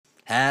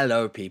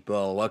Hello,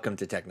 people. Welcome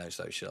to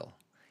TechnoSocial.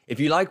 If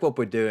you like what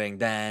we're doing,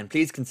 then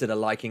please consider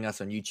liking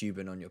us on YouTube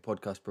and on your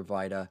podcast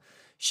provider,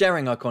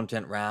 sharing our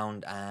content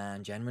round,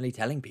 and generally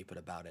telling people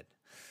about it.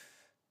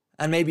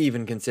 And maybe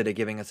even consider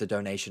giving us a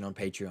donation on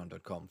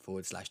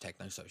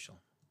patreon.com/technosocial.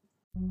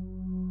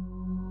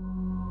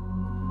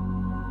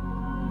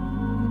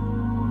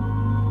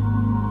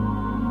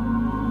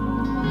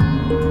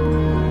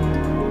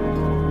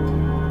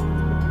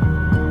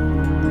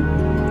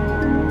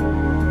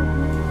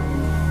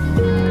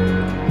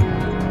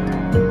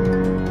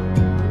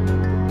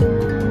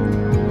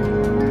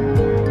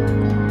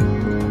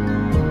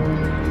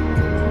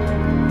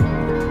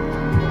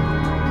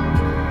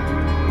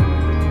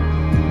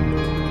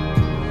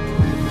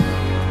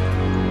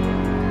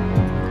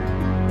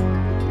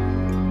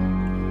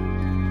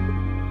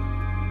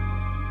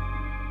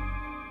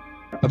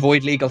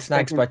 Avoid legal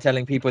snags by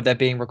telling people they're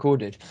being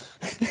recorded.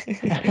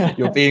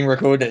 You're being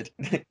recorded.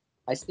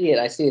 I see it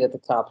at the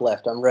top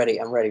left. I'm ready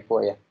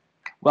for you.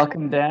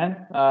 Welcome,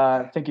 Dan.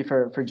 Thank you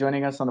for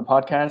joining us on the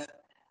podcast.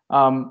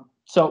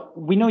 So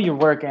we know your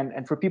work,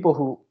 and for people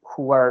who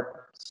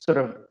are sort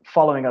of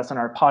following us on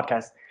our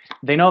podcast,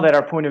 they know that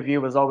our point of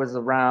view was always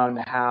around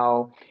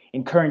how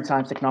in current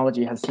times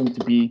technology has seemed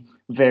to be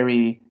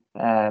very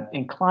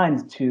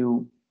inclined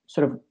to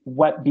sort of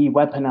be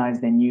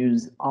weaponized and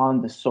used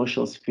on the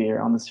social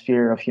sphere, on the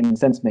sphere of human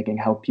sense making,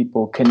 how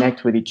people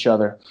connect with each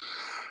other.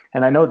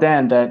 And I know,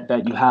 Dan,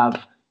 that you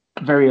have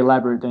very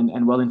elaborate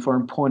and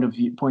well-informed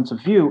points of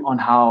view on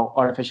how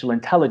artificial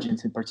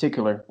intelligence in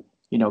particular,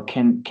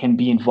 can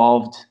be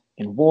involved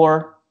in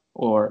war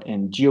or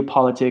in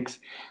geopolitics.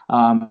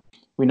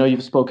 We know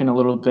you've spoken a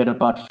little bit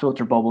about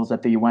filter bubbles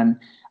at the UN.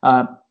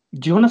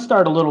 Do you want to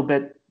start a little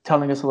bit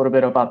telling us a little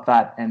bit about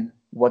that and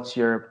what's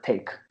your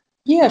take?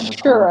 Yeah,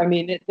 sure. I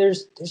mean,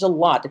 there's a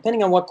lot,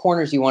 depending on what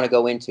corners you want to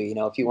go into.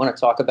 If you want to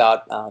talk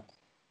about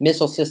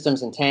missile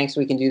systems and tanks,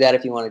 we can do that.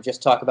 If you want to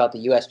just talk about the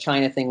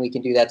U.S.-China thing, we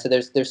can do that. So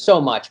there's so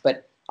much,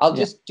 but I'll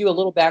just do a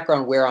little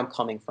background where I'm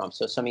coming from,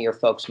 so some of your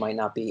folks might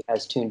not be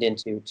as tuned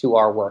into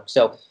our work.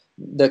 So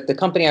the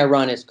company I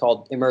run is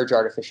called Emerge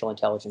Artificial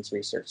Intelligence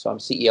Research. So I'm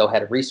CEO,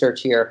 head of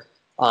research here.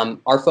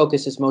 Our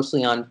focus is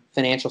mostly on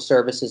financial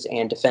services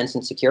and defense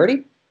and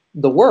security.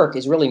 The work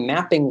is really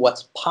mapping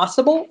what's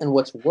possible and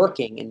what's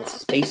working in the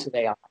space of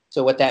AI.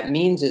 So what that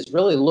means is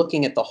really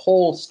looking at the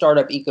whole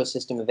startup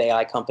ecosystem of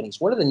AI companies.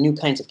 What are the new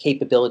kinds of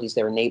capabilities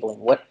they're enabling?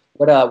 What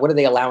are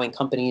they allowing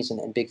companies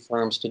and big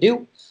firms to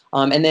do?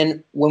 And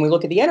then when we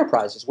look at the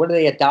enterprises, what are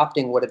they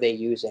adopting? What are they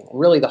using? And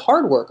really the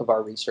hard work of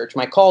our research,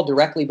 my call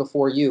directly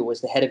before you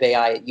was the head of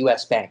AI at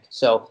US Bank.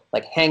 So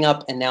like hang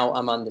up and now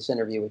I'm on this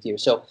interview with you.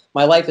 So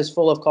my life is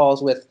full of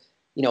calls with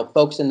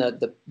folks in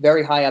the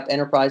very high up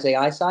enterprise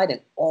AI side and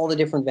all the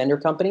different vendor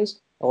companies.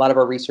 A lot of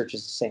our research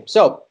is the same.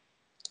 So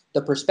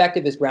the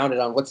perspective is grounded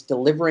on what's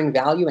delivering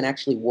value and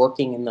actually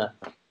working in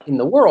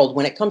the world.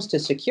 When it comes to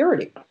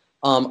security,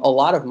 a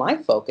lot of my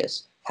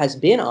focus has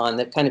been on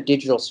the kind of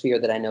digital sphere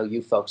that I know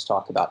you folks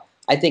talk about.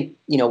 I think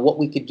what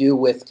we could do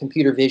with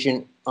computer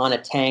vision on a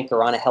tank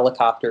or on a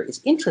helicopter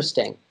is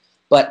interesting,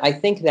 but I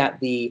think that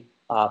the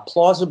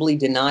plausibly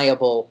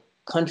deniable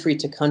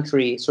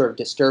country-to-country sort of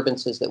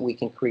disturbances that we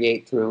can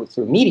create through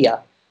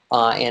media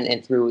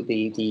and through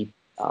the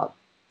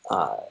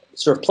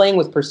sort of playing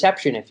with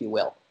perception, if you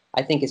will,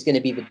 I think is going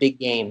to be the big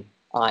game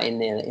in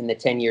the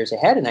 10 years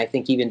ahead. And I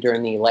think even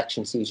during the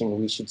election season,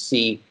 we should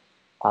see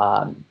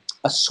a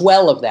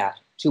swell of that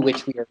to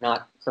which we are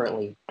not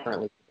currently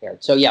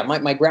prepared. So yeah,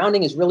 my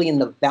grounding is really in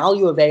the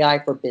value of AI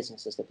for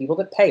businesses. The people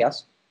that pay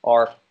us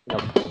are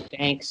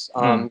banks.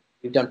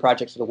 We've done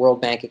projects for the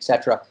World Bank, et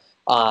cetera.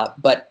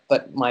 But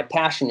my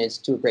passion is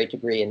to a great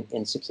degree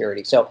in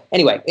security. So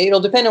anyway, it'll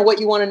depend on what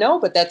you want to know,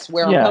 but that's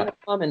where I'm coming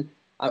from, and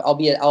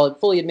I'll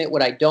fully admit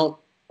what I'm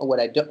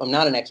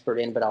not an expert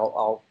in, but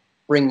I'll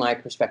bring my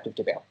perspective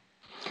to bear.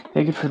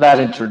 Thank you for that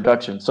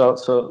introduction.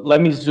 So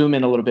let me zoom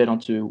in a little bit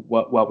onto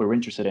what we're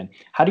interested in.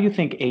 How do you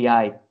think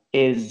AI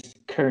is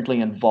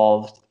currently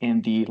involved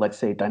in the, let's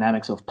say,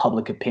 dynamics of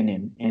public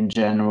opinion in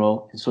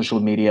general, in social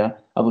media,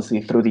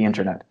 obviously through the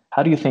internet?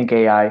 How do you think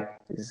AI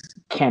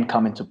can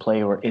come into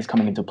play or is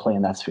coming into play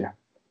in that sphere?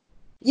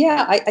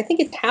 Yeah, I think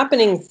it's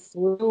happening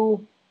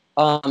through.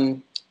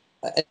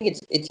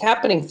 It's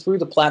happening through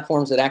the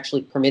platforms that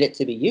actually permit it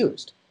to be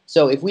used.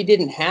 So if we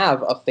didn't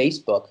have a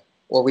Facebook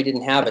or we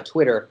didn't have a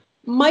Twitter,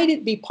 might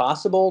it be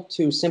possible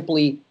to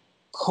simply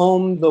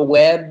comb the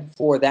web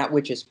for that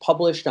which is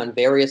published on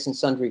various and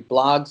sundry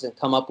blogs and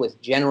come up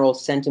with general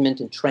sentiment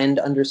and trend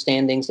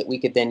understandings that we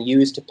could then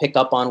use to pick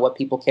up on what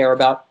people care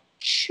about?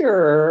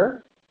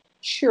 Sure,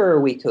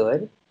 we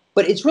could.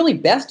 But it's really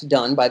best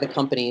done by the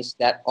companies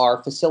that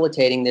are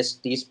facilitating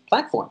these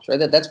platforms, right?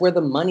 That's where the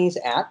money's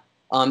at.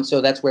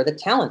 So that's where the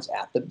talent's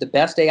at. The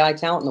best AI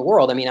talent in the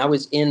world. I mean,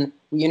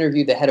 we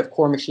interviewed the head of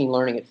core machine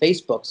learning at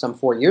Facebook some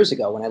 4 years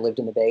ago when I lived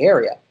in the Bay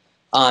Area.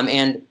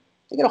 And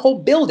they got a whole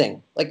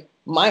building, like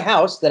my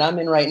house that I'm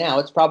in right now,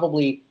 it's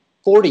probably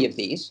 40 of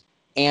these,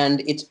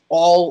 and it's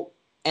all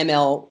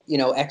ML,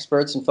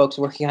 experts and folks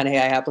working on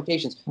AI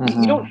applications.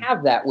 You don't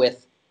have that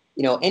with,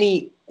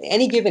 any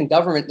given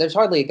government, there's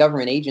hardly a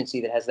government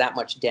agency that has that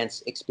much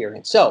dense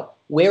experience. So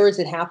where is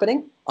it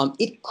happening?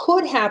 It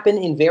could happen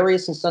in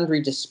various and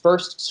sundry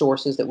dispersed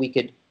sources that we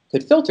could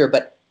filter,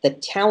 but the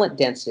talent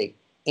density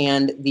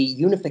and the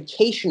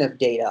unification of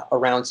data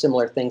around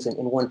similar things in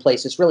one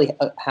place is really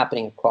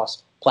happening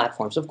across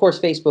platforms. Of course,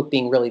 Facebook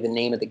being really the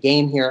name of the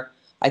game here.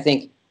 I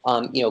think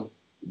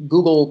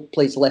Google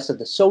plays less of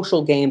the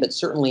social game, but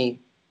certainly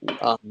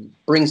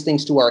brings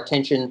things to our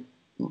attention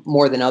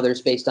more than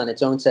others based on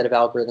its own set of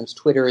algorithms.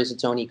 Twitter is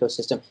its own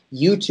ecosystem.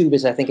 YouTube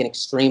is, I think, an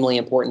extremely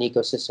important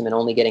ecosystem and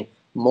only getting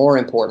more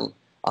important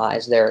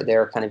as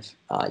their kind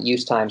of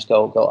use times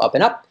go up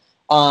and up.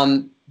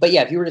 But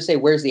yeah, if you were to say,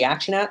 where's the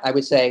action at? I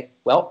would say,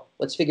 well,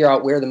 let's figure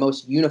out where the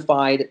most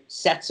unified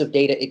sets of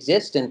data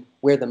exist and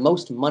where the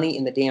most money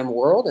in the damn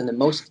world and the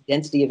most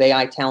density of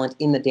AI talent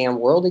in the damn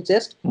world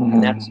exist. Mm-hmm.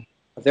 And that's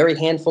a very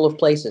handful of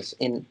places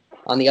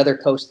on the other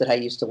coast that I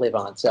used to live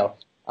on. So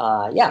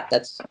yeah,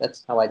 that's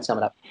how I'd sum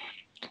it up.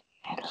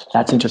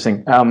 That's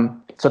interesting.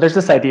 So there's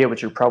this idea,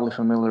 which you're probably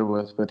familiar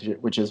with,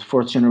 which is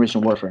fourth generation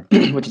warfare,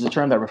 which is a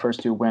term that refers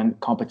to when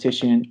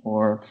competition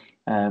or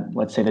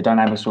let's say the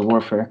dynamics of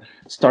warfare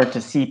start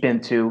to seep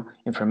into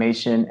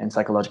information and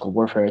psychological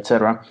warfare,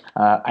 etc.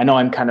 I know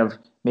I'm kind of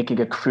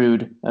making a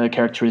crude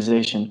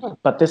characterization,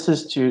 but this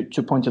is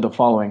to point to the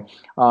following.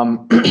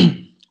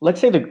 Let's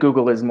say that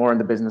Google is more in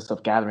the business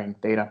of gathering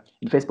data,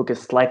 and Facebook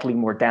is slightly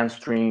more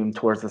downstream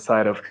towards the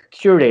side of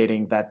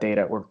curating that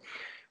data, or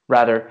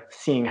rather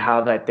seeing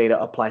how that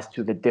data applies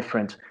to the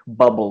different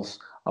bubbles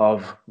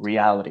of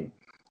reality.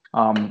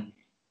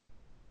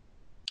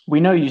 We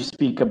know you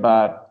spoke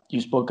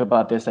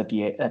about this at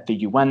the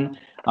UN,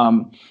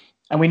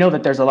 and we know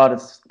that there's a lot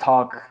of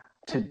talk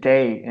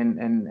today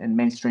in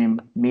mainstream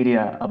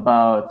media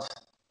about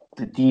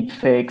the deep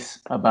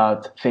fakes,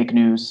 about fake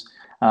news,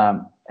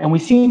 and we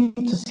seem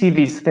to see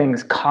these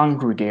things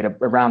congregate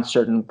around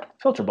certain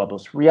filter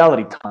bubbles,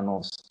 reality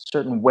tunnels,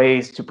 certain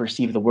ways to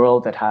perceive the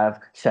world that have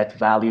set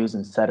values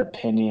and set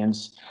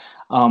opinions.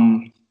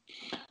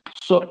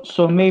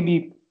 So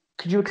maybe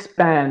could you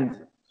expand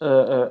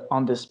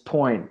on this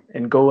point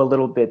and go a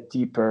little bit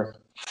deeper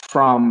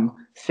from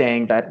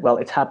saying that, well,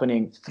 it's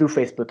happening through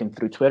Facebook and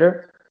through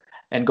Twitter,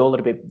 and go a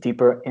little bit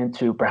deeper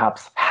into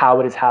perhaps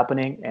how it is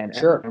happening and,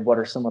 sure. and what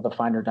are some of the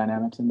finer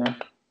dynamics in there?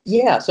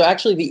 Yeah, so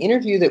actually the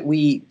interview that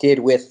we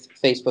did with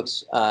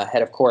Facebook's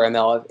head of Core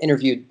ML, I've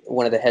interviewed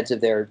one of the heads of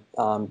their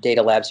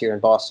data labs here in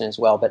Boston as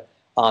well, but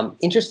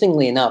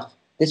interestingly enough,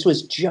 this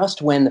was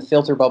just when the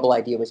filter bubble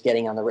idea was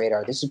getting on the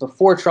radar. This is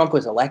before Trump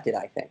was elected,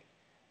 I think.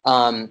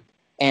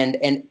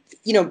 And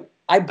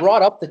I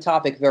brought up the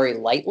topic very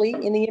lightly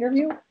in the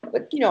interview,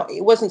 but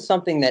it wasn't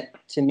something that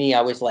to me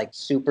I was like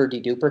super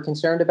de-duper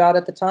concerned about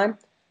at the time.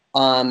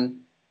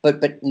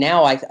 But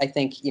now I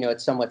think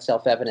it's somewhat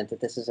self-evident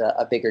that this is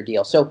a bigger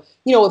deal. So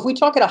if we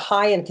talk at a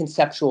high and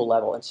conceptual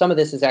level, and some of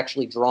this is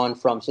actually drawn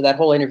from, so that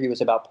whole interview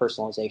was about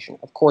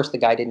personalization. Of course, the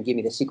guy didn't give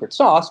me the secret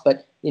sauce,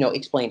 but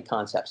explained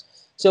concepts.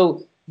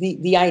 So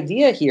the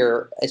idea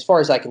here, as far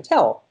as I can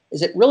tell,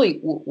 is that really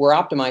we're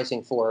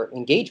optimizing for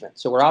engagement.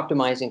 So we're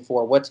optimizing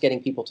for what's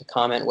getting people to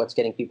comment, what's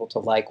getting people to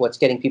like, what's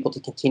getting people to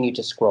continue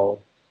to scroll,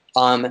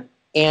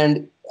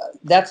 and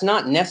that's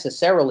not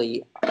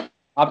necessarily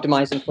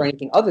optimizing for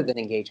anything other than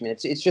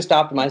engagement. It's just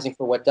optimizing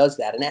for what does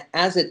that. And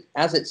as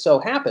it so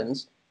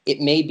happens,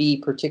 it may be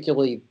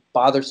particularly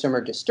bothersome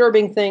or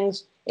disturbing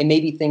things. It may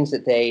be things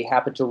that they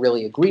happen to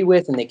really agree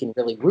with and they can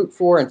really root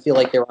for and feel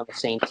like they're on the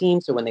same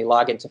team. So when they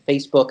log into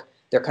Facebook,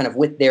 they're kind of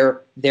with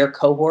their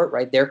cohort,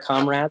 right? Their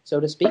comrade, so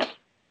to speak.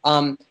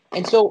 And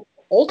so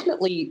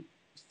ultimately,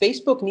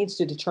 Facebook needs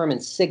to determine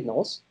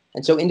signals.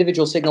 And so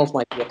individual signals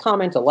might be a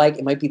comment, a like.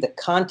 It might be the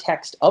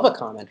context of a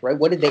comment, right?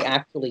 What did they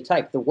actually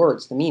type? The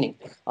words, the meaning.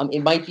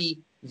 It might be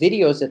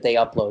videos that they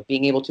upload,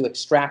 being able to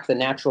extract the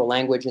natural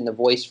language and the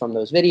voice from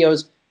those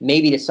videos,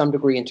 maybe to some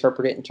degree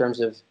interpret it in terms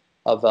of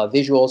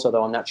visuals,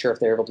 although I'm not sure if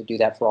they're able to do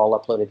that for all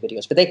uploaded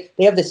videos. But they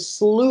have this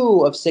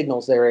slew of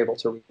signals they're able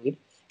to read.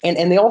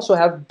 And they also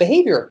have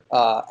behavior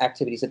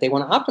activities that they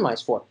want to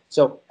optimize for.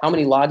 So how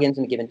many logins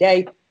in a given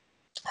day?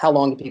 How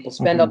long do people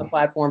spend on the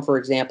platform, for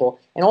example?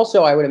 And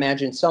also, I would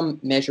imagine some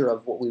measure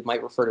of what we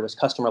might refer to as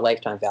customer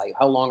lifetime value.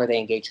 How long are they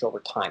engaged over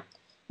time?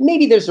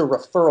 Maybe there's a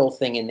referral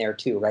thing in there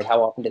too, right?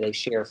 How often do they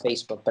share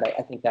Facebook? But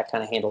I think that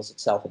kind of handles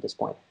itself at this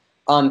point.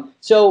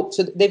 So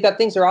they've got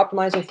things they're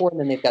optimizing for, and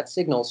then they've got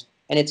signals.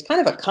 And it's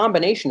kind of a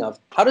combination of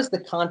how does the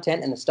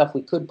content and the stuff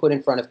we could put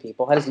in front of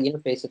people, how does the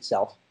interface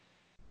itself,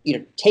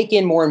 take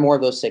in more and more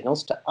of those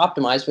signals to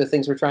optimize for the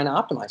things we're trying to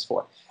optimize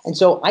for. And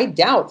so I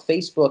doubt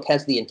Facebook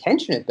has the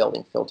intention of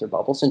building filter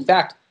bubbles. In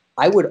fact,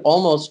 I would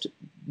almost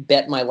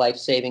bet my life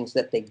savings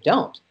that they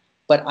don't.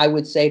 But I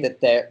would say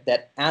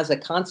that as a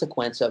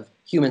consequence of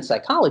human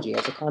psychology,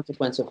 as a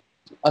consequence of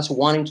us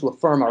wanting to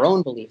affirm our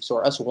own beliefs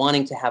or us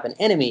wanting to have an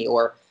enemy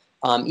or,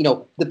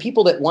 the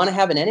people that want to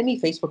have an enemy,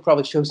 Facebook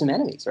probably shows them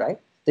enemies, right?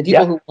 The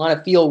people who want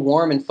to feel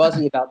warm and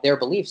fuzzy about their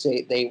beliefs,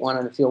 they want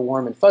them to feel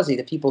warm and fuzzy.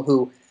 The people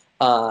who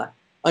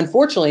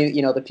unfortunately,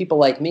 the people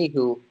like me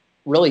who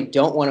really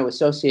don't want to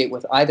associate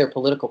with either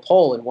political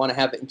pole and want to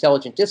have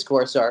intelligent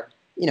discourse are,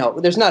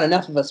 there's not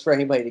enough of us for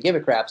anybody to give a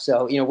crap.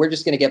 So, we're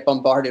just going to get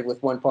bombarded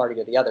with one party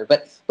or the other.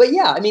 But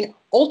yeah, I mean,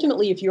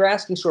 ultimately, if you're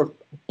asking sort of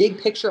big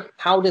picture,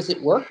 how does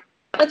it work?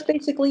 That's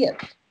basically it.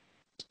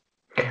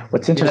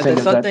 What's interesting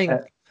is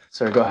that.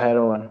 Sorry, go ahead,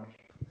 Owen.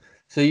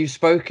 So you've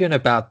spoken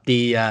about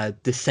the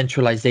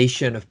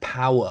decentralization of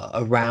power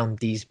around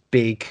these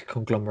big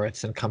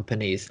conglomerates and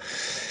companies.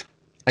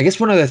 I guess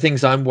one of the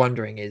things I'm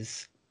wondering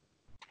is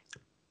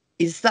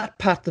that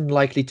pattern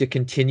likely to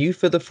continue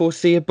for the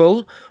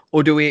foreseeable,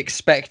 or do we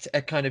expect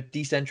a kind of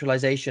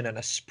decentralization and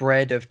a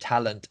spread of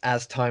talent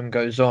as time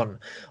goes on?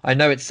 I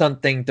know it's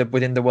something that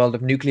within the world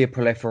of nuclear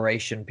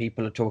proliferation,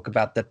 people talk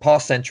about that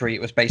past century,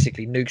 it was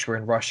basically nukes were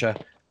in Russia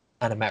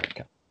and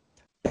America.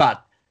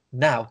 But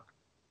now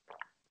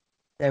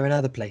they're in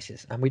other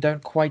places and we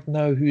don't quite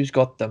know who's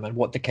got them and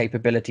what the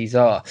capabilities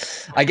are.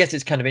 I guess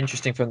it's kind of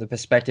interesting from the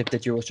perspective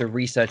that you're also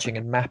researching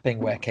and mapping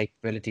where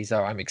capabilities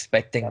are. I'm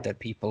expecting that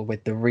people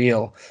with the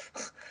real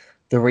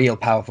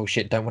powerful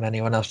shit don't want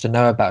anyone else to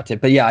know about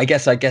it. But yeah, I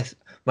guess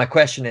my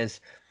question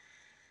is,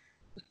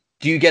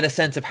 do you get a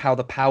sense of how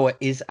the power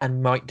is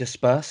and might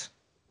disperse?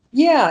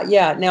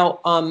 Yeah. Now,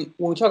 when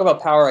we talk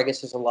about power, I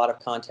guess there's a lot of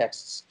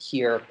contexts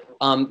here.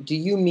 Do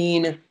you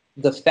mean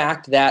the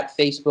fact that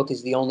Facebook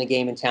is the only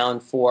game in town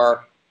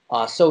for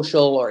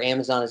social, or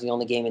Amazon is the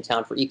only game in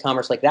town for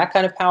e-commerce, like that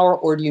kind of power?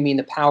 Or do you mean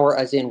the power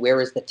as in where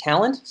is the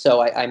talent?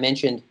 So I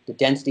mentioned the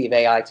density of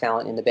AI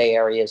talent in the Bay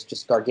Area is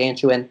just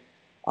gargantuan.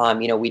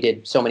 We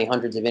did so many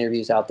hundreds of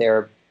interviews out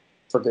there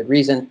for good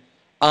reason.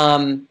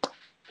 By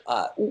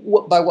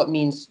what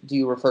means do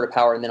you refer to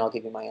power? And then I'll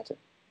give you my answer.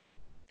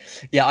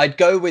 Yeah, I'd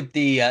go with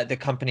the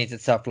companies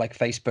itself, like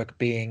Facebook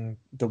being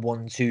the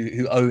ones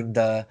who own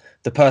the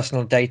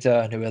personal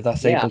data and who are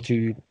thus able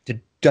to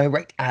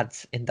direct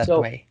ads in that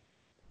way.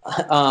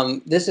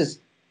 This is,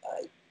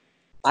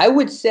 I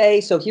would say,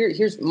 so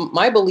here's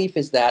my belief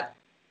is that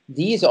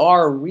these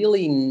are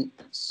really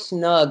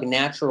snug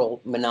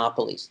natural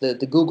monopolies, the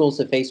Googles,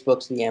 the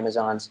Facebooks, the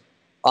Amazons,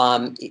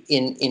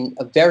 in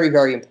a very,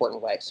 very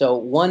important way. So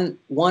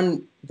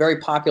one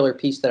very popular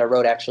piece that I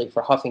wrote actually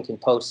for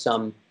Huffington Post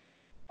some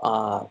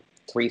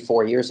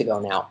 3-4 years ago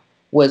now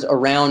was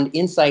around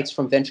insights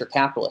from venture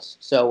capitalists.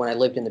 So when I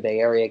lived in the Bay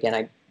Area, again,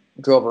 I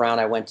drove around.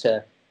 I went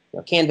to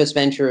Canvas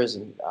Ventures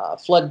and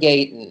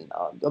Floodgate and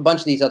a bunch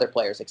of these other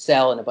players,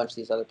 Excel and a bunch of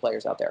these other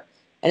players out there,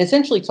 and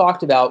essentially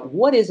talked about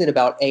what is it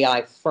about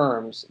AI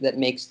firms that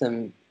makes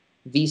them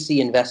VC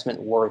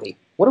investment worthy?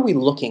 What are we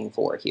looking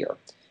for here?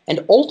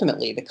 And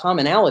ultimately, the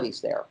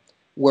commonalities there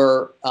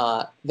were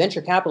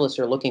venture capitalists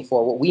are looking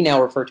for what we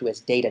now refer to as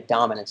data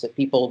dominance. If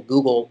people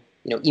Google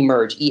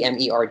emerge,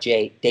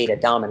 EMERJ, data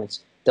dominance,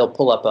 they'll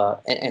pull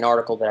up an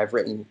article that I've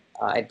written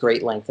at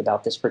great length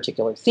about this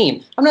particular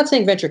theme. I'm not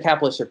saying venture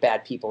capitalists are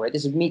bad people, right?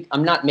 This is me.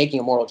 I'm not making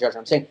a moral judgment.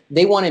 I'm saying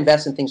they want to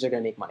invest in things that are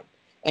going to make money.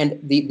 And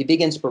the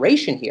big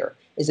inspiration here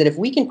is that if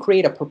we can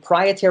create a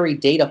proprietary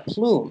data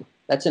plume,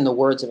 that's in the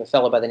words of a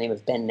fellow by the name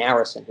of Ben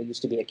Narrison, who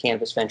used to be at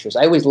Canvas Ventures.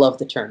 I always loved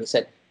the term. He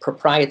said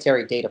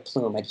proprietary data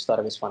plume. I just thought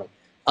it was funny.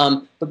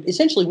 But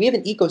essentially, we have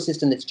an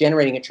ecosystem that's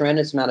generating a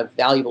tremendous amount of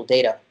valuable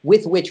data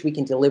with which we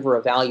can deliver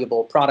a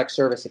valuable product,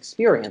 service,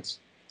 experience.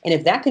 And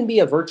if that can be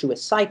a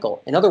virtuous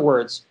cycle, in other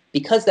words,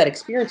 because that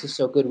experience is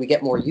so good, we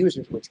get more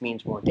users, which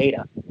means more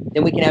data.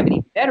 Then we can have an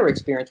even better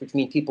experience, which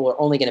means people are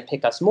only going to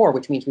pick us more,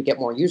 which means we get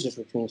more users,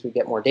 which means we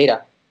get more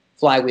data.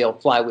 Flywheel,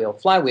 flywheel,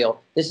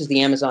 flywheel. This is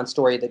the Amazon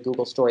story, the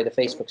Google story, the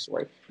Facebook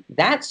story.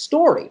 That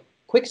story,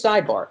 quick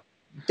sidebar,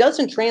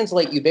 doesn't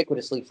translate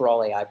ubiquitously for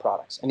all AI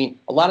products. I mean,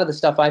 a lot of the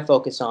stuff I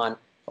focus on,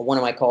 one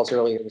of my calls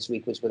earlier this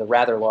week was with a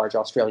rather large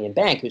Australian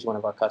bank who's one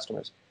of our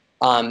customers.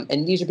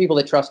 And these are people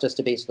that trust us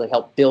to basically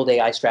help build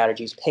AI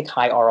strategies, pick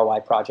high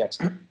ROI projects.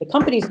 The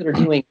companies that are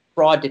doing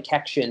fraud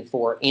detection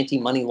for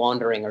anti-money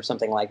laundering or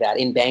something like that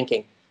in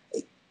banking,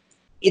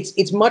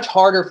 it's much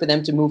harder for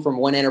them to move from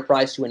one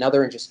enterprise to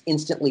another and just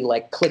instantly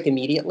like click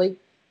immediately.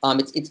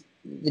 It's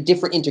the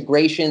different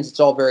integrations, it's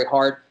all very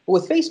hard. But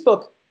with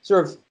Facebook,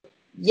 sort of,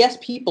 yes,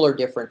 people are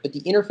different, but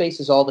the interface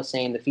is all the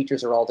same, the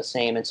features are all the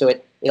same, and so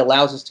it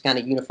allows us to kind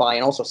of unify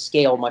and also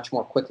scale much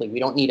more quickly. We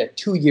don't need a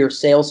 2-year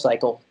sales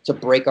cycle to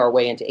break our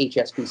way into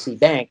HSBC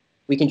Bank.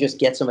 We can just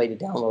get somebody to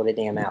download a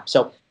damn app.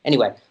 So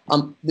anyway,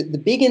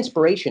 the big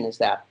inspiration is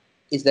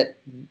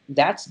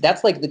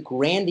that's like the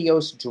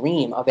grandiose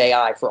dream of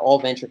AI for all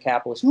venture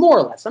capitalists, more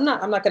or less. I'm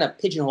not going to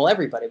pigeonhole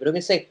everybody, but I'm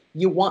going to say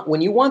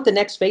when you want the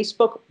next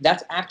Facebook,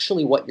 that's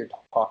actually what you're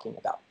talking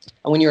about.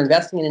 And when you're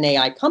investing in an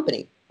AI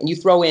company, and you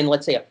throw in,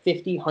 let's say, a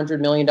 $50, $100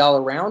 million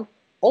round,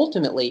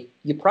 ultimately,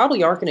 you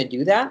probably aren't going to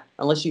do that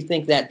unless you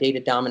think that data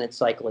dominance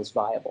cycle is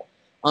viable.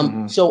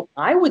 So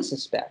I would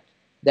suspect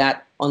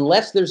that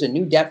unless there's a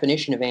new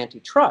definition of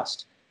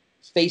antitrust,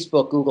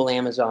 Facebook, Google,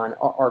 Amazon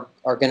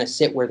are going to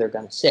sit where they're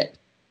going to sit.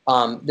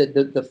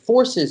 The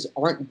forces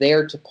aren't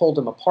there to pull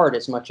them apart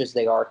as much as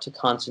they are to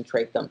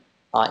concentrate them,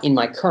 in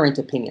my current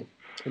opinion.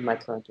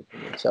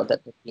 So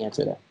that's the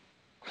answer there.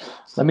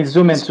 Let me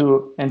zoom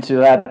into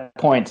that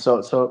point.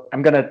 So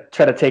I'm gonna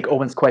try to take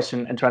Owen's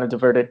question and try to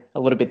divert it a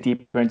little bit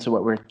deeper into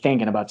what we're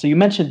thinking about. So you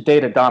mentioned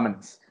data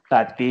dominance,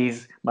 that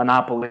these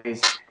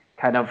monopolies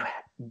kind of,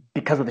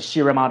 because of the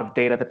sheer amount of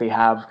data that they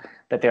have,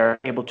 that they're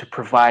able to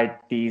provide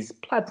these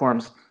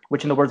platforms,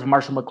 which in the words of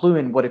Marshall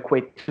McLuhan would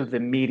equate to the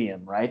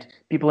medium, right?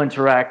 People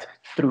interact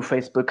through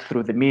Facebook,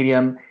 through the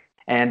medium,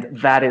 and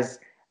that is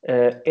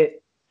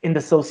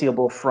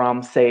indissociable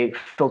from, say,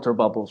 filter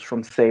bubbles,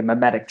 from, say,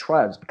 memetic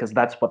tribes, because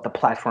that's what the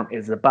platform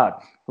is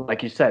about.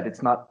 Like you said,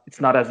 it's not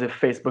as if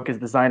Facebook is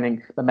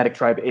designing memetic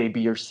tribe A,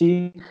 B, or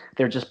C.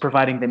 They're just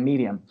providing the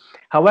medium.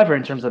 However,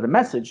 in terms of the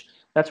message,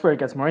 that's where it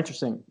gets more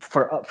interesting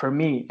for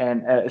me,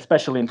 and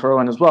especially for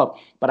Owen as well.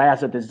 But I,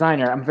 as a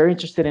designer, I'm very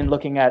interested in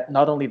looking at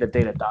not only the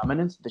data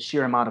dominance, the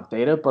sheer amount of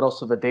data, but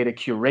also the data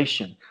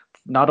curation.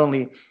 Not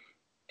only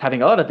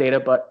having a lot of data,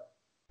 but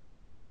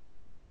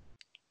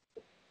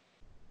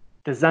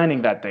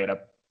designing that data,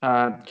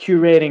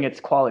 curating its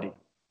quality,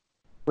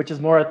 which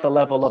is more at the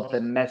level of the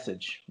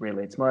message,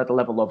 really. It's more at the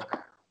level of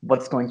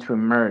what's going to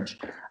emerge,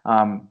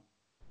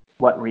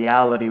 what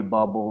reality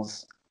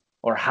bubbles,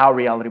 or how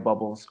reality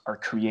bubbles are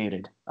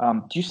created.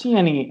 Do you see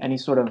any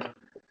sort of,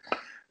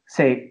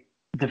 say,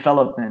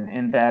 development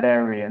in that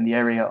area, in the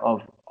area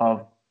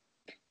of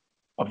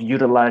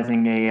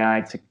utilizing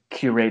AI to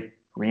curate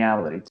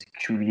reality, to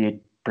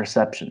create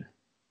perception?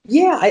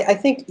 Yeah, I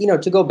think,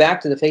 to go back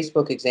to the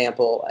Facebook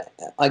example,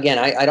 again,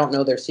 I don't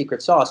know their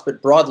secret sauce,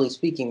 but broadly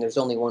speaking, there's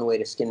only one way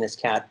to skin this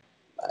cat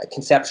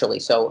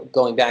conceptually. So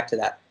going back to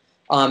that,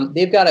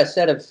 they've got a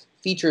set of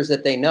features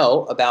that they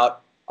know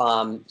about.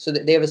 So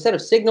that they have a set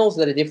of signals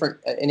that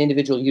an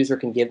individual user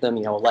can give them,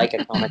 like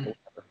a comment or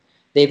whatever.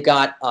 They've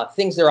got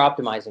things they're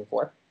optimizing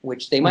for,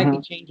 which they might be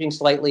changing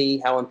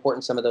slightly, how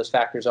important some of those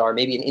factors are.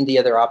 Maybe in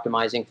India, they're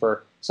optimizing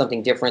for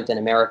something different than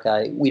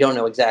America. We don't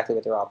know exactly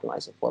what they're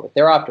optimizing for, but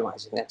they're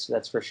optimizing,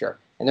 that's for sure.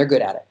 And they're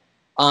good at it.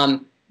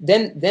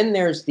 Then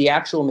there's the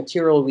actual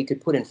material we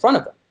could put in front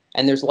of them.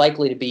 And there's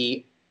likely to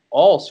be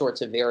all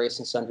sorts of various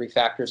and sundry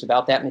factors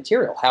about that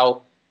material.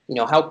 How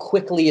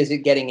quickly is it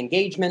getting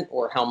engagement,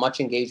 or how much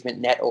engagement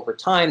net over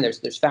time?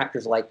 There's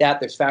factors like that.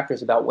 There's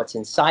factors about what's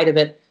inside of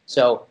it.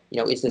 So,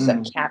 is this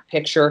a cat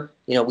picture?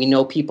 We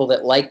know people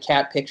that like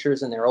cat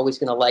pictures, and they're always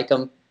going to like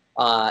them.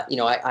 I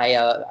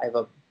have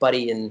a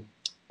buddy in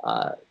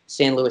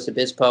San Luis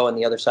Obispo on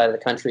the other side of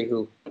the country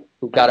who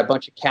got a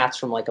bunch of cats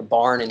from like a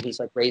barn, and he's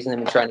like raising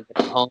them and trying to get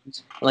them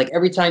homes. And like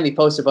every time he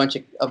posts a bunch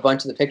of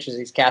the pictures of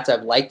these cats,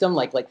 I've liked them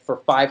like for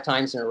 5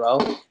 times in a row.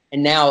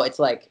 And now it's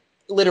like,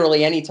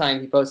 literally anytime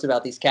he posts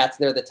about these cats,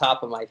 they're the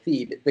top of my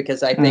feed,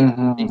 because I think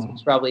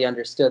Facebook's probably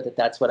understood that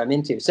that's what I'm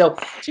into. So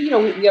we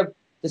have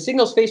the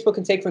signals Facebook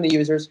can take from the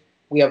users.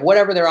 We have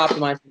whatever they're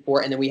optimizing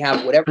for, and then we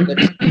have whatever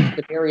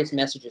the various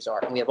messages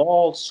are. And we have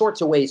all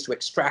sorts of ways to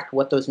extract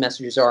what those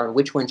messages are and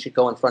which one should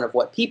go in front of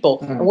what people.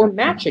 And we're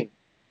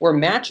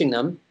matching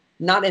them,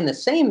 not in the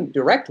same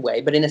direct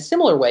way, but in a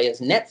similar way as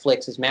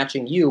Netflix is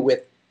matching you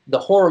with the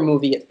horror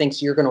movie it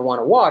thinks you're going to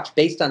want to watch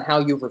based on how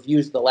you've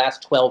reviewed the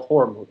last 12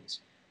 horror movies.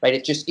 Right?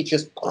 It just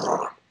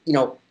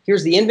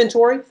here's the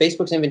inventory.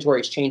 Facebook's inventory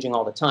is changing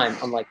all the time.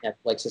 Unlike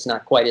Netflix, it's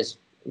not quite as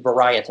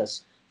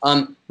varietous.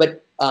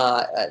 But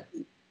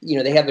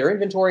they have their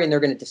inventory, and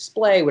they're going to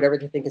display whatever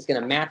they think is going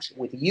to match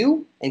with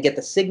you and get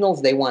the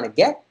signals they want to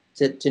get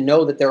to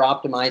know that they're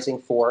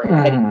optimizing for and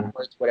heading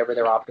towards whatever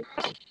they're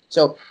optimizing.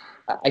 So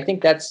I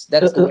think that's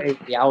the way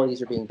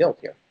realities are being built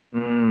here.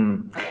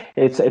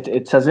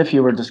 It's as if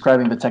you were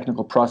describing the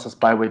technical process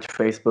by which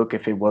Facebook,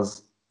 if it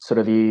was sort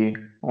of the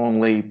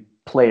only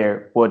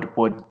player, would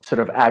sort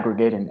of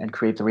aggregate and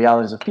create the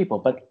realities of people.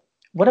 But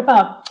what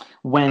about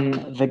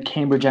when the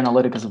Cambridge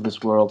Analyticas of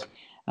this world,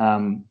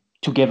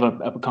 to give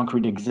a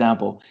concrete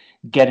example,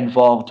 get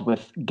involved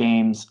with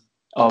games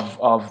of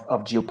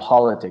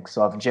geopolitics,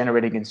 of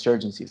generating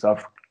insurgencies,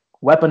 of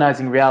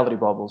weaponizing reality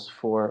bubbles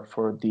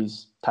for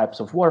these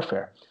types of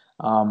warfare?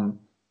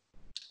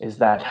 Is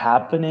that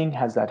happening?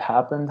 Has that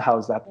happened? How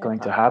is that going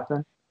to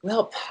happen?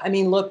 Well, I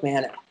mean, look,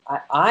 man,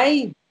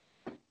 I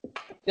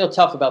feel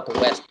tough about the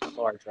West at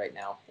large right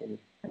now in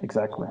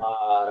exactly a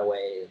lot of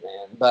ways,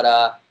 man.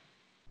 But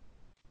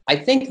I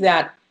think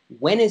that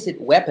when is it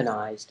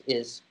weaponized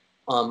is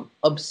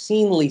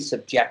obscenely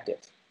subjective.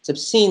 It's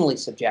obscenely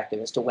subjective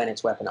as to when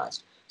it's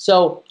weaponized.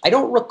 So I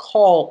don't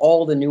recall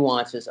all the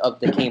nuances of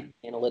the Cambridge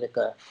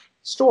Analytica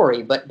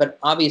story, but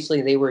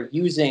obviously they were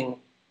using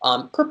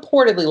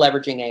purportedly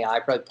leveraging AI,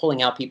 probably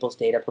pulling out people's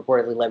data,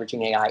 purportedly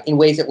leveraging AI in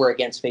ways that were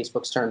against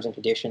Facebook's terms and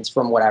conditions,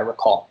 from what I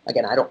recall.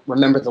 Again, I don't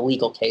remember the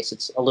legal case.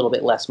 It's a little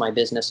bit less my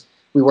business.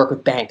 We work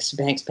with banks.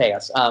 Banks pay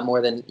us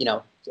more than,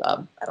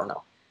 I don't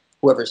know,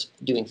 whoever's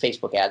doing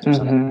Facebook ads or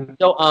something.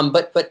 So,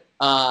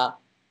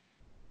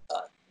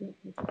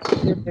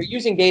 they're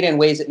using data in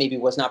ways that maybe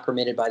was not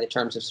permitted by the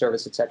terms of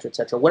service, et cetera, et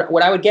cetera.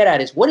 What I would get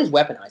at is, what is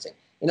weaponizing?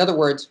 In other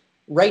words,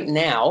 right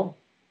now,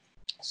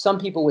 some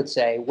people would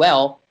say,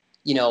 well,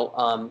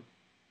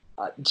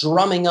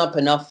 drumming up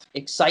enough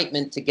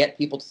excitement to get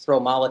people to throw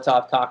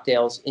Molotov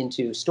cocktails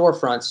into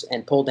storefronts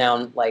and pull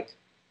down like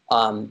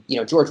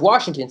George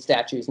Washington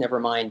statues, never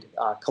mind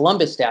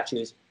Columbus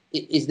statues.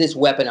 Is this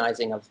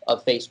weaponizing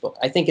of Facebook?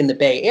 I think in the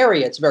Bay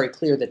Area, it's very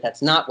clear that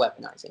that's not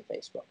weaponizing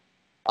Facebook.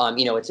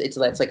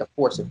 That's like a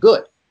force of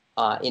good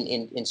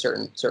in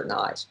certain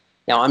eyes.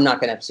 Now, I'm not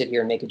going to sit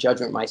here and make a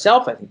judgment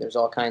myself. I think there's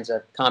all kinds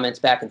of comments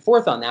back and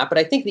forth on that. But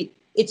I think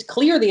it's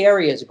clear the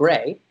area is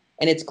gray,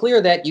 and it's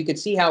clear that you could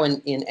see how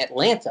in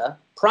Atlanta,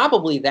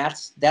 probably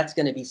that's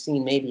going to be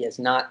seen maybe as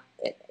not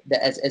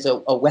as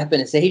a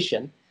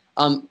weaponization.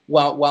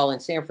 While in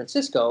San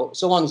Francisco,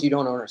 so long as you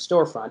don't own a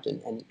storefront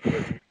and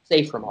you're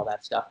safe from all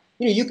that stuff,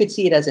 you could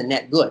see it as a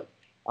net good,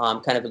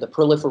 kind of the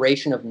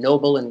proliferation of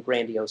noble and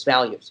grandiose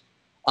values.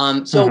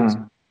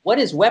 What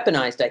is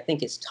weaponized, I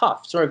think, is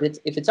tough. Sort of,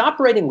 if it's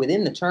operating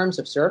within the terms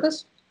of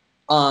service,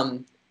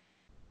 and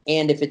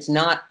if it's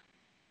not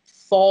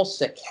false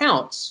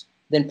accounts,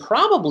 then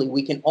probably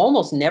we can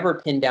almost never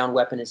pin down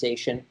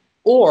weaponization,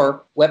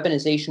 or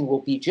weaponization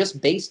will be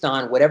just based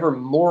on whatever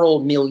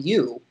moral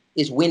milieu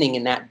is winning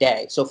in that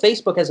day. So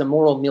Facebook has a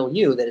moral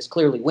milieu that is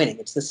clearly winning.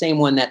 It's the same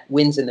one that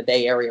wins in the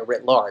Bay Area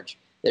writ large.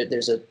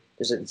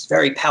 It's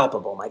very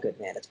palpable, my good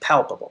man. It's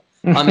palpable.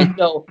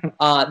 So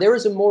there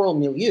is a moral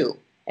milieu,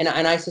 and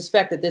I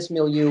suspect that this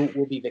milieu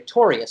will be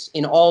victorious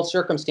in all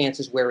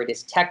circumstances where it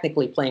is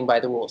technically playing by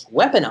the rules.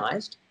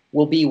 Weaponized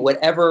will be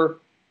whatever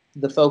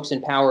the folks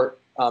in power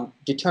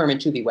determine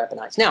to be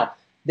weaponized. Now,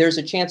 there's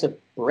a chance of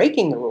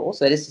breaking the rules,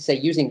 that is to say,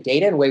 using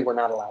data in a way we're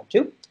not allowed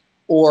to,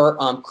 or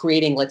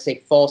creating, let's say,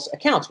 false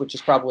accounts, which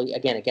is probably,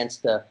 again,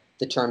 against the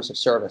terms of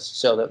service,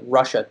 so the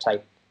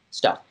Russia-type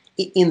stuff.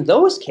 In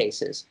those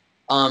cases,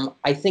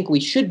 I think we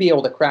should be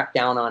able to crack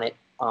down on it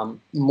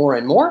more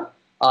and more.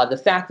 The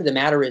fact of the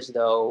matter is,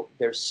 though,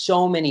 there's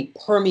so many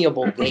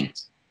permeable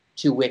gates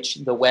to which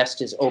the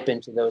West is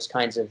open to those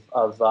kinds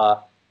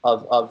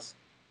of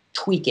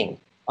tweaking.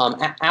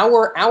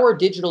 Our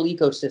digital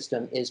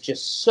ecosystem is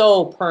just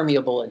so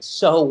permeable and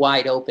so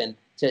wide open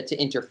to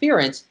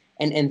interference.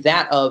 And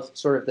that of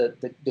sort of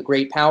the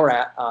great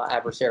power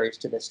adversaries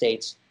to the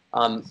states,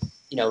 are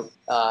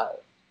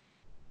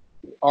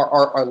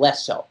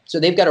less so. So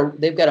they've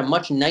got a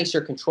much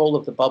nicer control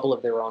of the bubble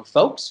of their own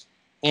folks,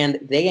 and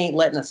they ain't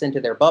letting us into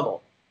their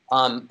bubble.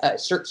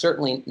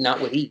 Certainly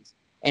not with ease.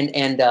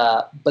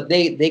 But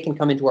they can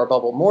come into our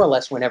bubble more or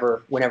less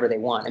whenever they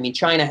want. I mean,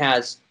 China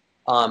has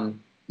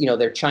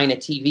their China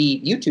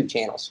TV YouTube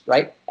channels,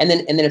 right? And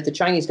then if the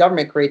Chinese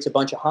government creates a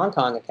bunch of Hong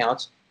Kong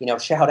accounts,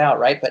 shout out,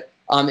 right? But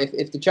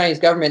if the Chinese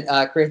government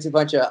creates a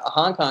bunch of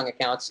Hong Kong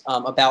accounts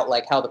about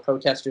like how the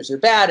protesters are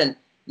bad, and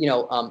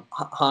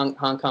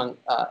Hong Kong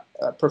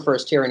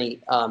prefers tyranny,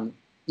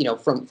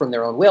 from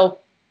their own will,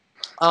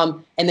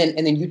 and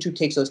then YouTube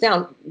takes those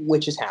down,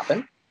 which has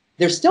happened,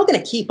 they're still going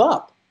to keep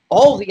up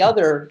all the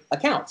other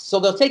accounts. So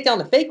they'll take down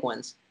the fake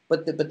ones,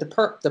 but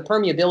the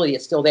permeability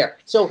is still there.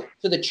 So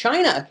the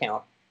China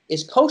account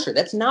is kosher.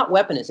 That's not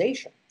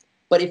weaponization.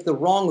 But if the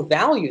wrong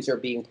values are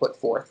being put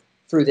forth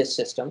through this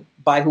system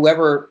by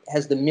whoever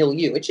has the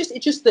milieu, it's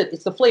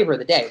the flavor of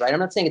the day, right? I'm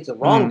not saying it's the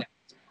wrong values.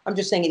 I'm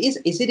just saying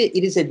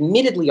it is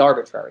admittedly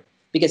arbitrary,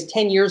 because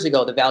 10 years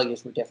ago the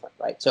values were different,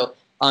 right? So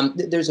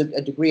there's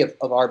a degree of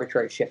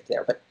arbitrary shift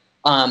there. But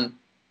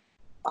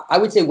I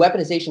would say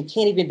weaponization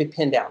can't even be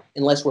pinned down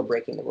unless we're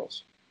breaking the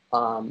rules.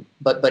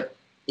 But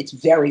it's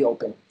very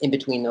open in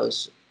between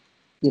those,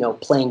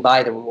 playing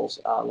by the rules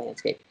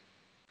landscape.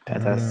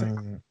 Fantastic.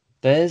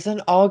 There's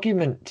an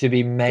argument to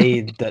be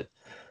made that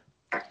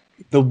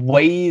the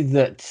way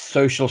that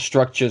social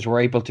structures were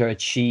able to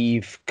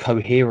achieve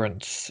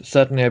coherence,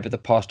 certainly over the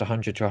past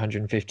 100 to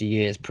 150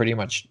 years, pretty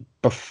much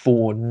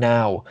before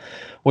now,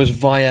 was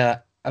via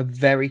a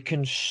very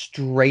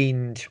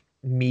constrained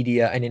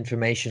media and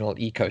informational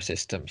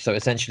ecosystem. So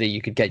essentially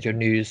you could get your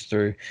news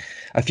through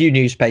a few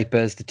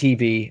newspapers, the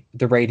TV,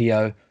 the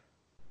radio,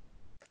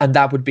 and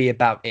that would be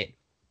about it,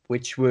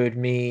 which would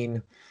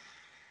mean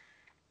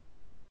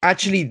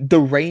actually the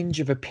range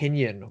of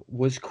opinion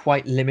was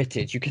quite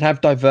limited. You could have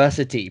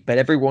diversity, but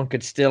everyone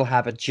could still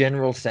have a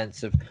general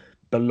sense of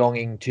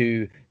belonging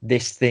to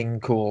this thing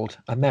called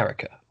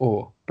America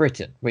or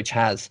Britain, which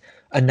has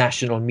a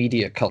national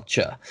media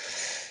culture.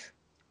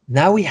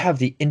 Now we have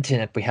the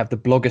internet, we have the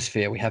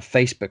blogosphere, we have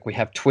Facebook, we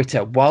have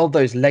Twitter. While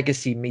those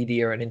legacy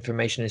media and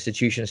information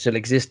institutions still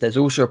exist, there's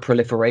also a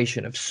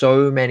proliferation of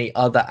so many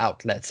other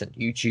outlets and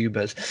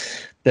YouTubers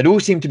that all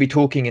seem to be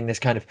talking in this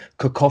kind of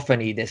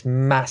cacophony, this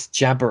mass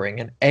jabbering,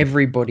 and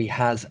everybody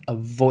has a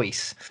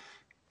voice.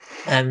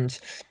 And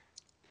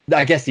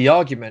I guess the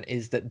argument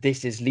is that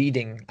this is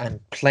leading and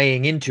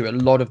playing into a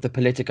lot of the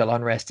political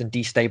unrest and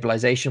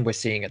destabilization we're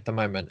seeing at the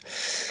moment.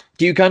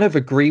 Do you kind of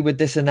agree with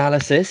this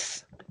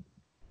analysis?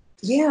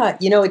 Yeah,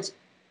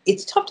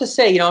 it's tough to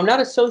say. I'm not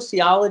a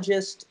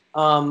sociologist,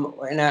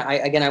 and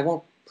I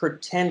won't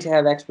pretend to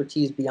have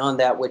expertise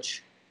beyond that,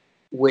 which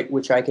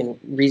I can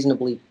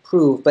reasonably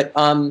prove. But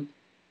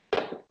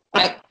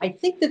I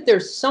think that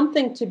there's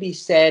something to be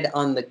said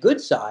on the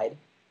good side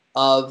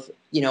of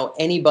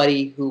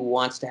anybody who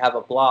wants to have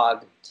a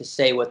blog to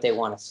say what they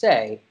want to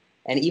say,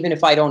 And even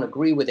if I don't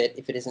agree with it,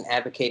 if it isn't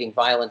advocating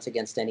violence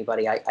against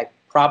anybody, I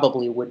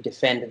probably would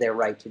defend their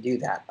right to do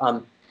that.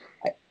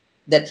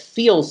 It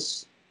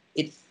feels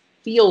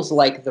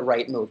like the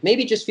right move.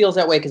 Maybe it just feels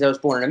that way because I was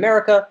born in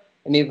America,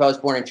 and maybe if I was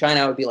born in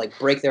China, I would be like,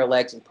 break their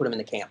legs and put them in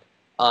the camp.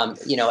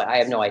 I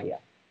have no idea.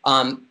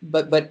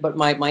 But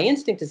my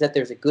instinct is that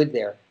there's a good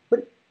there.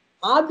 But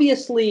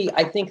obviously,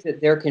 I think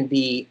that there can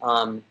be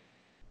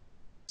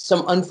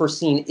some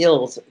unforeseen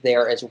ills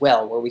there as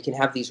well, where we can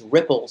have these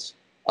ripples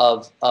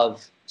of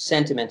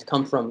sentiment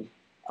come from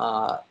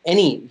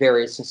any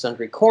various and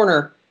sundry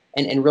corner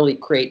and really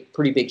create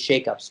pretty big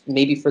shakeups,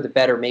 maybe for the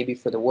better, maybe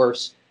for the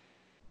worse.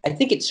 I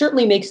think it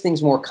certainly makes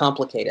things more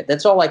complicated.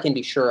 That's all I can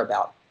be sure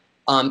about.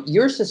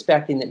 You're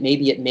suspecting that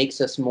maybe it makes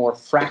us more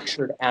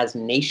fractured as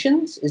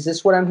nations. Is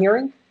this what I'm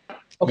hearing?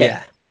 Okay.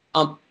 Yeah.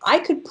 I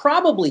could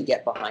probably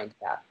get behind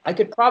that. I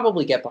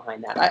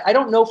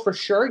don't know for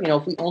sure.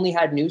 If we only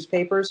had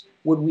newspapers,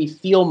 would we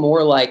feel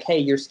more like, hey,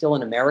 you're still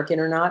an American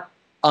or not?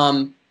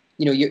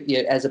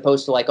 You as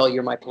opposed to like, oh,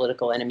 you're my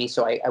political enemy,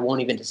 so I won't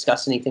even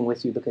discuss anything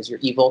with you because you're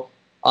evil.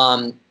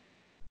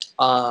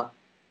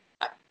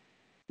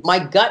 My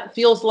gut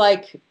feels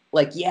like,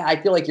 yeah, I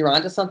feel like you're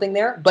onto something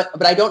there,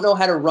 but I don't know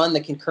how to run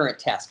the concurrent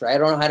test, right? I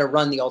don't know how to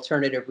run the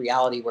alternative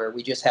reality where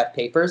we just have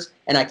papers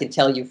and I can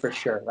tell you for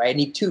sure, right? I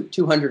need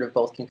 200 of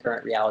both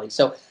concurrent realities.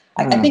 So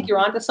I think you're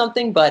onto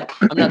something, but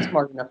I'm not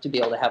smart enough to be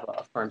able to have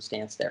a firm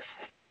stance there.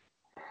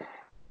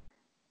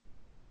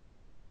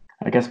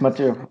 I guess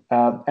Matthew,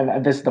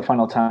 and this is the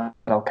final time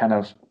I'll kind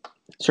of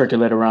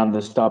circulate around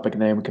this topic,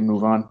 and then we can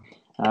move on.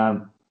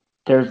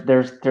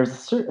 There's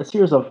a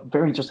series of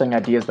very interesting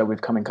ideas that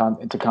we've come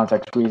into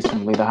contact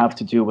recently that have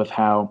to do with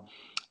how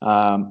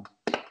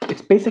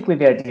it's basically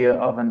the idea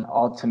of an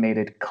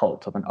automated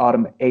cult, of an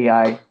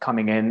AI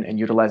coming in and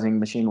utilizing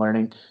machine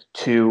learning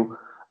to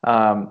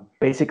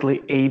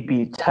basically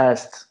A/B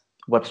test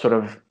what sort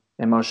of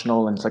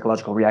emotional and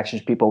psychological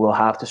reactions people will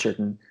have to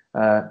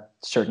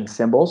certain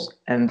symbols,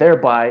 and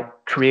thereby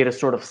create a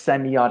sort of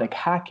semiotic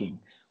hacking,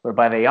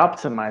 whereby they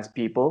optimize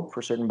people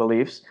for certain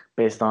beliefs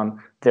based on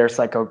their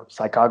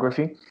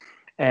psychography,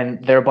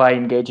 and thereby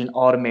engage in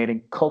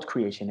automating cult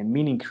creation and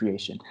meaning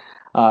creation.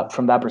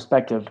 From that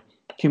perspective,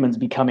 humans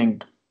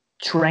becoming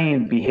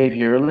trained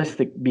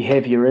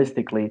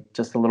behavioristically,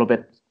 just a little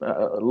bit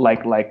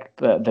like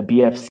the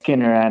B.F.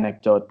 Skinner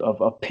anecdote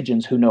of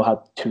pigeons who know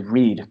how to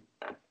read,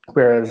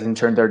 whereas in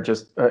turn they're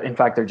just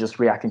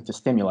reacting to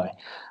stimuli.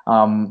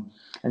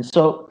 And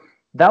so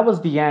that was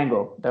the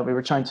angle that we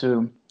were trying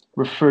to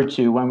refer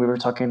to when we were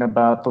talking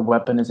about the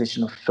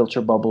weaponization of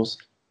filter bubbles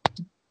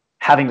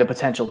having the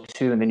potential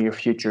to, in the near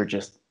future,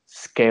 just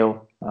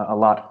scale a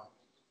lot.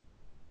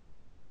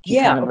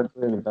 Yeah. Kind of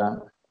agree with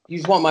that. You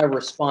just want my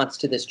response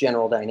to this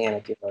general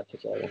dynamic you're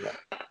articulating there.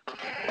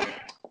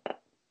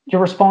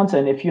 Your response,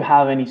 and if you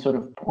have any sort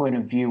of point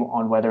of view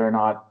on whether or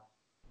not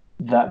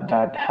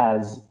that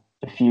has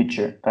a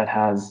future,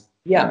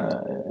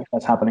 if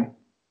that's happening.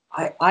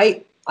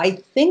 I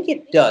think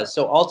it does.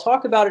 So I'll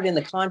talk about it in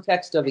the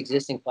context of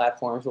existing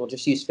platforms. We'll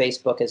just use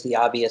Facebook as the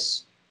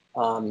obvious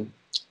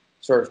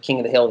sort of king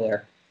of the hill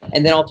there.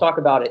 And then I'll talk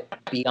about it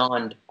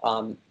beyond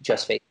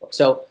just Facebook.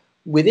 So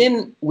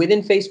within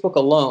Facebook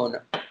alone,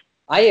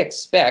 I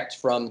expect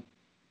from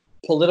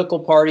political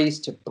parties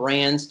to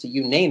brands to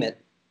you name it,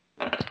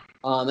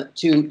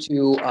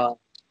 to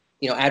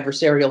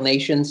adversarial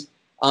nations,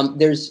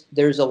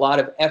 there's a lot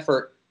of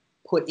effort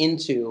put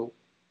into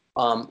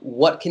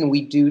what can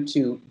we do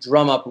to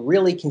drum up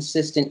really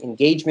consistent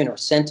engagement or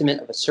sentiment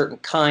of a certain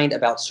kind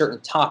about certain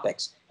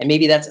topics. And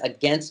maybe that's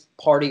against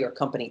party or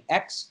company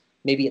X.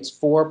 Maybe it's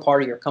for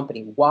party or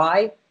company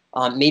Y.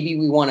 Maybe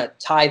we want to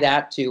tie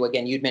that to,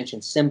 again, you'd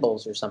mentioned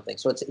symbols or something.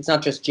 So it's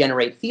not just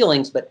generate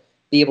feelings, but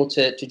be able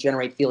to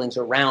generate feelings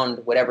around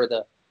whatever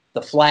the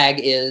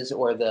flag is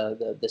or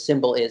the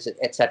symbol is,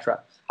 etc.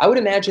 I would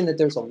imagine that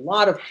there's a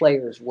lot of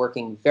players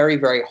working very,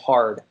 very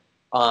hard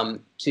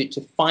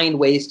to find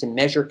ways to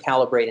measure,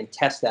 calibrate, and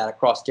test that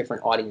across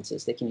different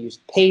audiences. They can use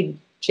paid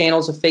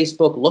channels of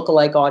Facebook,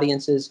 lookalike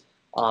audiences,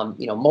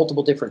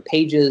 multiple different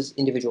pages,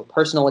 individual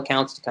personal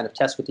accounts to kind of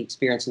test what the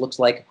experience looks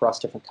like across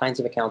different kinds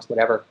of accounts,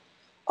 whatever,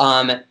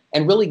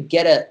 and really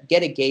get a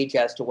gauge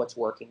as to what's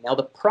working. Now,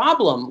 the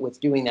problem with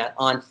doing that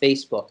on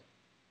Facebook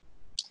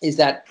is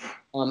that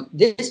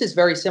this is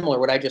very similar.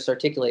 What I just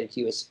articulated to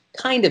you is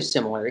kind of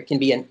similar. It can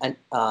be an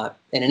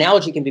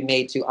analogy can be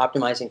made to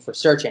optimizing for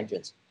search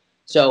engines.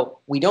 So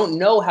we don't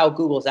know how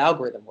Google's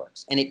algorithm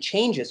works, and it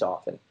changes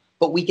often.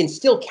 But we can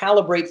still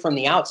calibrate from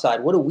the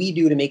outside. What do we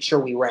do to make sure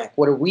we rank?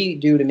 What do we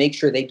do to make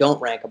sure they don't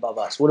rank above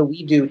us? What do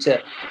we do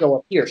to show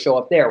up here, show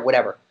up there,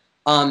 whatever?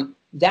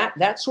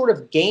 That sort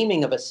of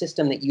gaming of a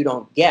system that you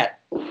don't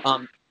get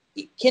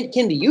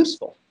can be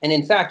useful. And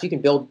in fact, you can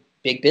build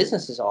big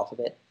businesses off of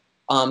it.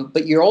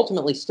 But you're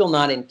ultimately still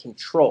not in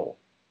control.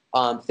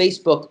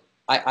 Facebook,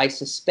 I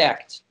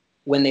suspect,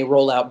 when they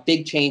roll out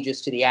big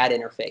changes to the ad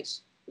interface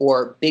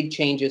or big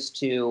changes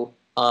to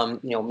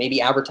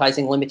maybe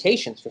advertising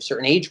limitations for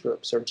certain age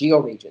groups or geo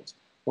regions,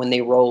 when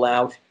they roll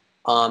out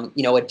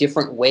a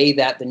different way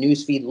that the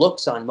newsfeed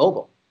looks on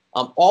mobile.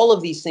 All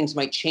of these things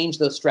might change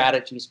those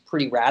strategies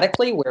pretty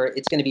radically, where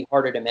it's going to be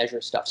harder to measure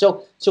stuff.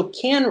 So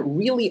can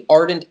really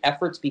ardent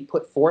efforts be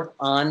put forth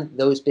on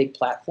those big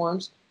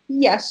platforms?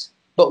 Yes,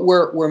 but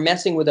we're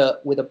messing with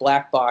a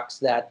black box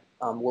that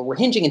we're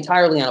hinging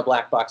entirely on a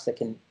black box that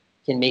can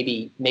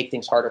maybe make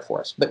things harder for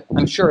us. But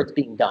I'm sure it's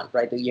being done,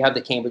 right? You have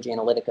the Cambridge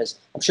Analyticas.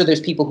 I'm sure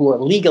there's people who are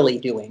legally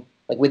doing,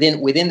 like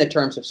within the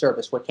terms of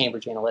service, what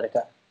Cambridge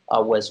Analytica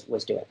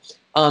was doing.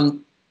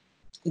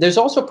 There's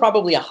also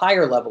probably a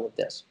higher level of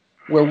this,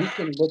 where we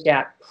can look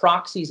at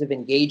proxies of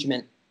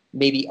engagement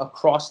maybe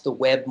across the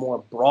web more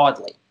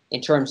broadly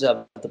in terms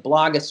of the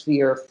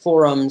blogosphere,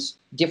 forums,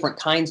 different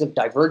kinds of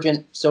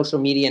divergent social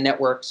media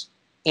networks.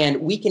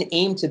 And we can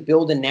aim to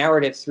build a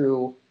narrative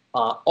through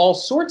all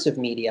sorts of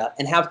media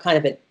and have kind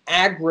of an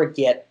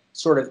aggregate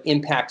sort of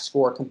impact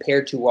score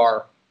compared to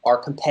our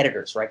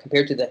competitors, right?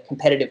 Compared to the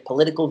competitive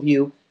political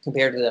view,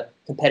 compared to the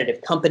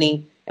competitive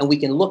company. And we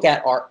can look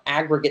at our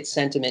aggregate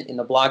sentiment in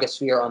the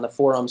blogosphere, on the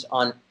forums,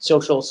 on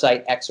social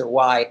site X or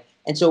Y.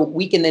 And so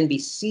we can then be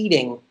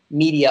seeding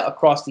media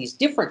across these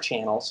different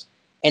channels,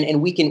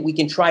 and we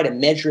can try to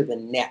measure the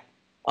net.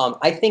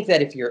 I think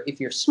that if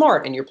you're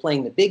smart and you're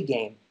playing the big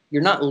game,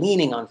 you're not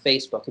leaning on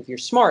Facebook. If you're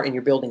smart and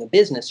you're building a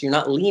business, you're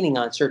not leaning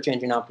on search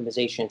engine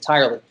optimization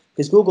entirely,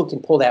 because Google can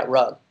pull that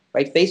rug,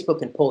 right? Facebook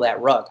can pull that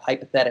rug,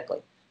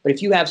 hypothetically. But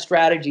if you have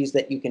strategies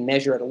that you can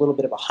measure at a little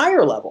bit of a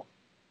higher level,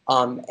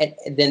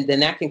 then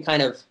that can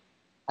kind of,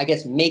 I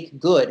guess, make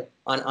good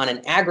on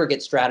an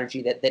aggregate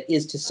strategy that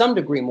is to some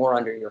degree more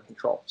under your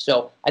control.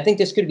 So I think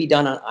this could be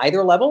done on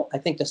either level. I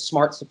think the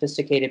smart,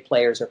 sophisticated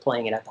players are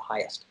playing it at the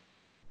highest.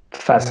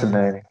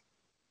 Fascinating.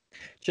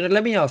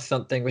 Let me ask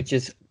something which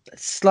is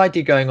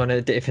slightly going on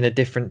in a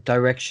different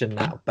direction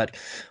now, but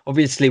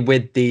obviously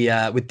with the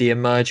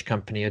Emerge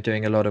company, you're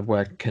doing a lot of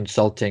work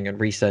consulting and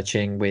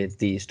researching with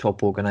these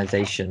top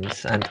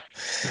organizations. And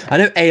I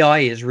know AI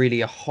is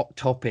really a hot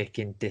topic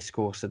in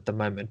discourse at the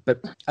moment,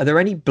 but are there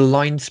any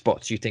blind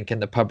spots you think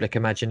in the public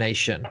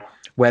imagination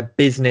where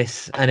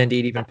business and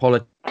indeed even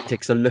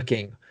politics are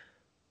looking,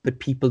 but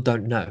people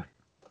don't know?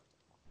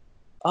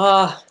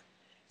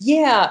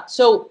 Yeah.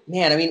 So,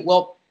 man, I mean,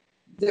 well,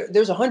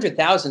 there's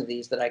 100,000 of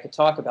these that I could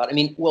talk about. I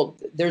mean, well,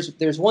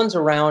 there's ones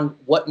around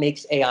what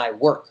makes AI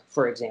work,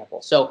 for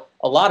example. So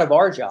a lot of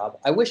our job,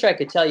 I wish I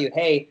could tell you,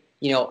 hey,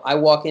 I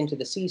walk into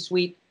the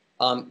C-suite,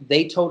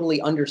 they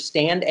totally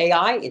understand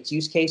AI, its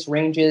use case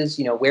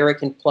ranges, where it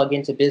can plug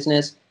into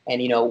business,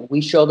 and we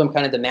show them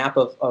kind of the map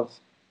of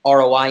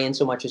ROI in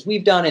so much as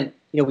we've done, and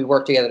we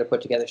work together to put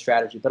together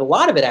strategy. But a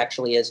lot of it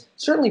actually is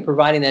certainly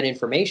providing that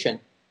information.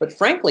 But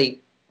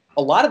frankly,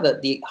 a lot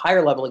of the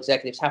higher level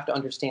executives have to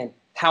understand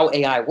how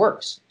AI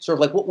works. Sort of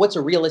like what's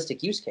a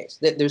realistic use case?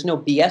 There's no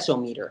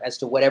BS-o-meter as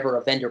to whatever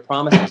a vendor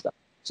promises them.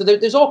 So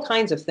there's all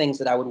kinds of things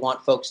that I would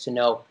want folks to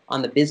know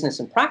on the business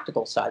and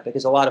practical side,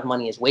 because a lot of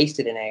money is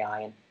wasted in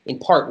AI, and in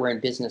part we're in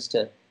business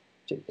to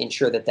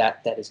ensure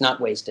that is not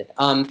wasted.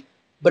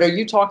 But are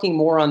you talking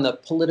more on the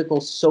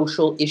political,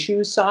 social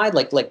issues side,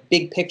 like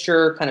big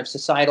picture kind of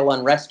societal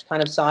unrest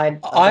kind of side?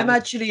 I'm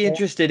actually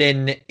interested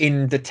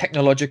in the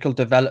technological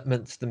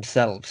developments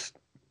themselves.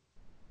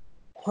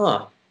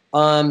 Huh.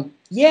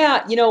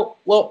 Yeah,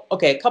 well,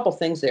 okay, a couple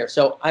things there.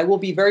 So I will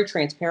be very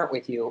transparent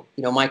with you.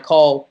 My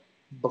call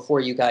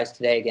before you guys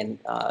today, again,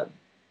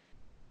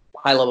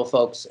 high-level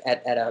folks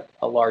at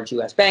a large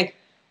U.S. bank,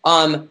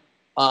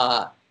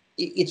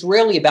 it's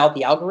rarely about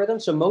the algorithm.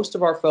 So most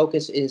of our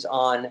focus is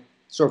on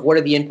sort of what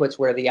are the inputs,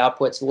 what are the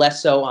outputs,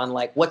 less so on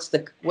like what's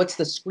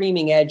the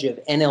screaming edge of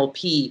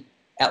NLP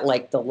at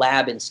like the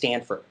lab in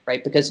Stanford,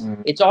 right? Because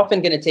it's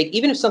often going to take,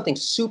 even if something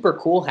super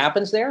cool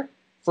happens there,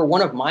 for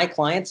one of my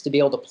clients to be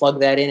able to plug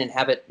that in and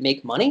have it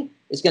make money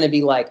is going to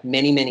be like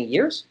many, many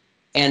years.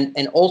 And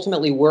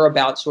ultimately, we're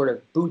about sort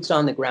of boots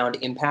on the ground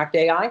impact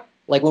AI.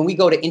 Like when we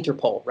go to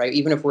Interpol, right?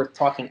 Even if we're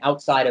talking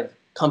outside of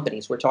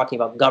companies, we're talking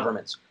about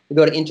governments. We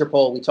go to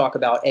Interpol, we talk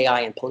about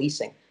AI and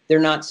policing. They're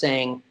not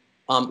saying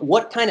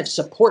what kind of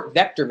support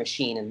vector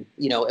machine and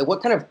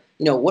what kind of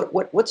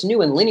what's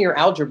new in linear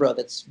algebra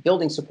that's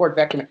building support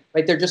vector,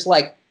 right? They're just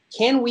like,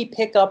 can we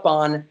pick up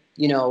on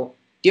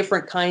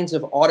different kinds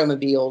of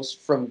automobiles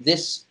from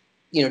this,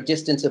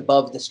 distance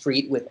above the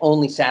street with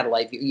only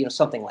satellite view,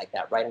 something like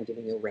that, right? I'm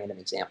giving you a random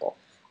example.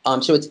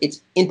 So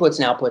it's inputs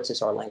and outputs is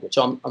our language.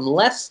 So I'm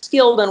less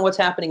skilled on what's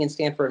happening in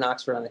Stanford and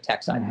Oxford on the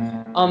tech side.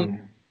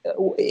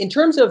 In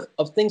terms of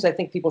things I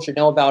think people should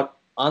know about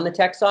on the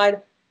tech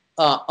side,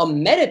 a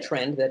meta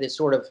trend that is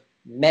sort of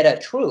meta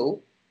true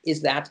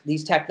is that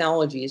these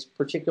technologies,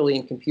 particularly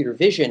in computer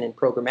vision and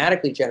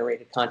programmatically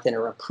generated content,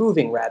 are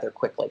improving rather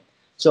quickly.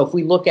 So if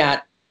we look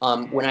at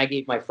when I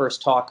gave my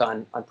first talk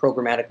on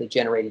programmatically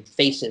generated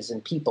faces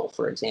and people,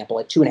 for example,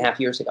 like 2.5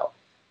 years ago,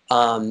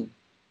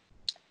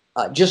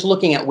 just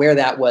looking at where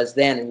that was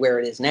then and where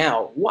it is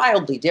now,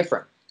 wildly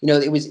different.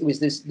 It was in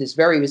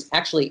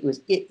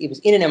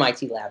an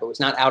MIT lab. It was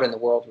not out in the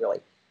world really.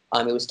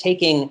 It was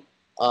taking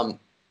a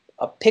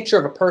picture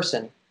of a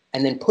person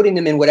and then putting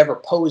them in whatever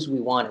pose we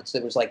wanted. So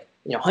there was like,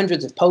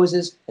 hundreds of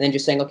poses, and then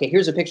just saying, okay,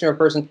 here's a picture of a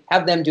person,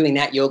 have them doing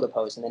that yoga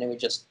pose, and then it would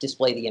just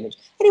display the image.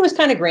 And it was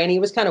kind of grainy, it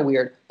was kind of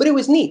weird, but it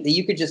was neat that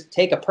you could just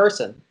take a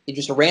person,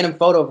 just a random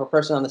photo of a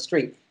person on the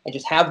street, and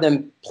just have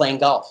them playing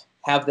golf,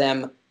 have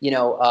them,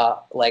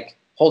 like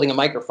holding a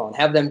microphone,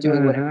 have them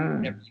doing whatever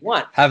you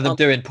want. Have them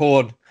doing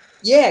porn.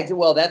 Yeah,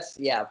 well,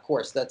 of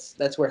course,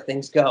 that's where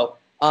things go.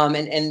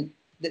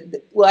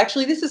 Well,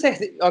 actually, this is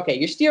okay.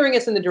 You're steering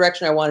us in the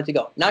direction I wanted to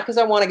go. Not because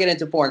I want to get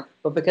into porn,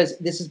 but because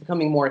this is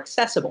becoming more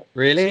accessible.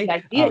 Really? The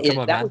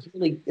idea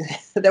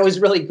that was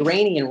really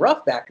grainy and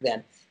rough back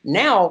then.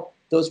 Now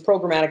those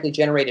programmatically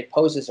generated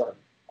poses are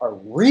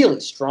really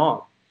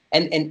strong,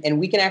 and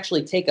we can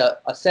actually take a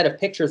set of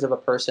pictures of a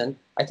person.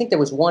 I think there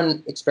was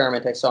one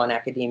experiment I saw in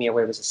academia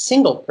where it was a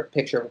single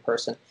picture of a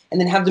person, and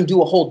then have them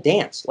do a whole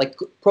dance, like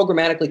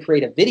programmatically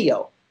create a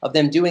video of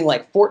them doing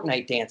like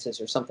Fortnite dances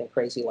or something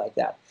crazy like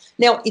that.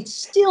 Now, it's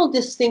still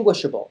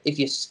distinguishable. If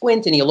you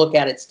squint and you look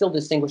at it, it's still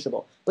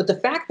distinguishable. But the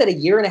fact that a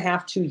year and a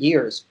half, 2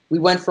 years, we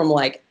went from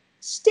like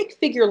stick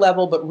figure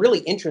level, but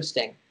really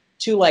interesting,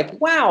 to like,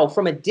 wow,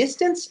 from a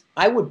distance,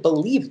 I would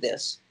believe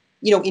this.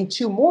 In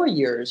 2 more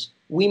years,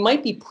 we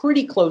might be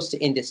pretty close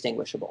to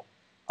indistinguishable.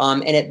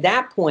 And at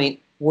that point,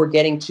 we're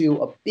getting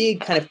to a big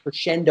kind of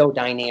crescendo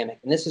dynamic.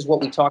 And this is what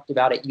we talked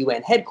about at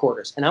UN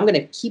headquarters. And I'm going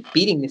to keep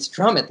beating this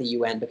drum at the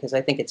UN because I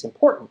think it's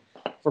important.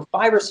 For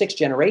 5 or 6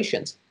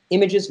 generations,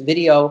 images,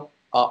 video,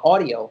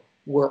 audio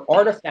were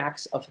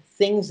artifacts of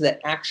things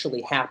that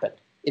actually happened,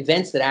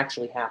 events that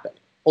actually happened.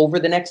 Over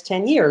the next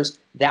 10 years,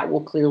 that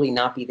will clearly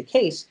not be the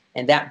case.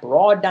 And that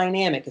broad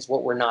dynamic is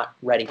what we're not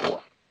ready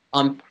for.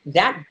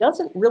 That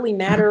doesn't really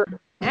matter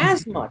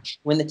as much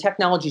when the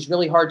technology is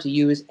really hard to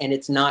use and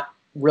it's not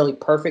really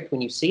perfect when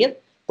you see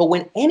it. But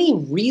when any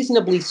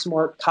reasonably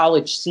smart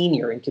college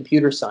senior in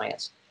computer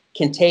science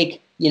can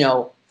take,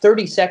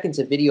 30 seconds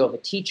of video of a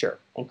teacher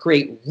and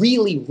create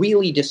really,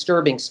 really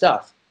disturbing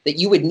stuff that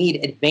you would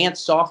need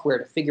advanced software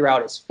to figure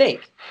out is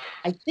fake,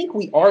 I think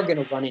we are going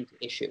to run into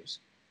issues.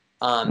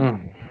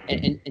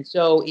 And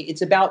so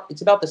it's about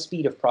the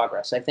speed of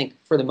progress. I think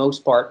for the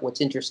most part,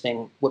 what's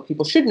interesting, what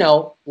people should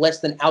know, less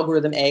than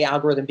algorithm A,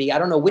 algorithm B. I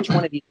don't know which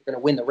one of these are going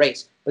to win the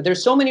race, but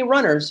there's so many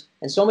runners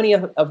and so many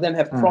of them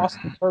have crossed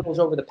the hurdles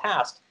over the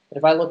past that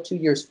if I look 2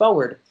 years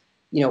forward,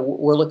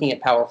 we're looking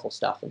at powerful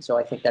stuff. And so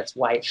I think that's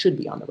why it should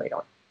be on the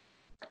radar.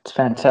 It's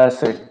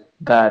fantastic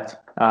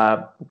that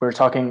we're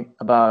talking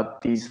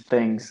about these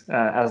things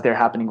as they're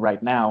happening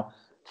right now,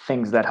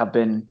 things that have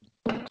been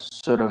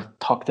sort of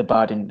talked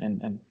about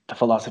in the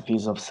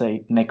philosophies of,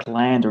 say, Nick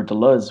Land or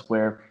Deleuze,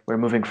 where we're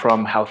moving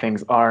from how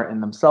things are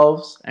in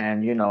themselves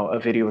and, a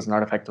video is an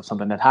artifact of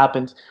something that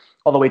happened,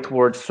 all the way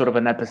towards sort of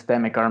an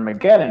epistemic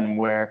Armageddon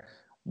where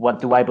what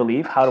do I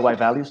believe? How do I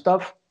value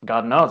stuff?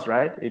 God knows,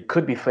 right? It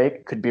could be fake,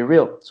 it could be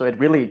real. So it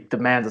really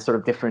demands a sort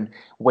of different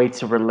way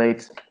to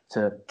relate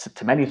to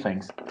many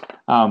things.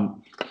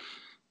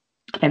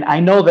 And I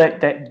know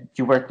that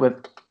you work with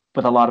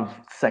a lot of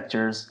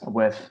sectors,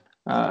 with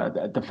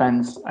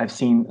defense. I've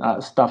seen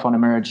stuff on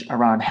emerge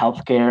around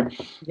healthcare.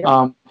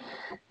 Yeah.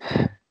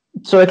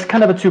 So it's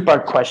kind of a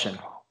 2-part question.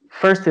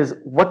 First is,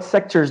 what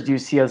sectors do you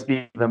see as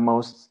being the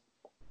most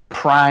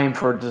prime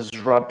for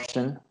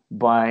disruption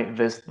by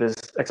this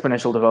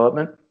exponential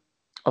development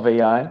of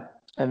AI?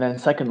 And then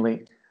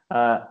secondly,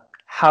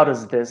 how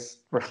does this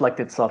reflect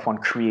itself on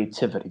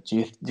creativity?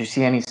 Do you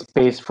see any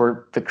space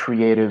for the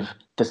creative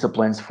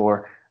disciplines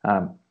for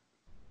that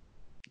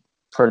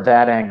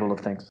angle of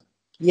things?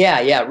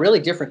 Yeah, really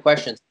different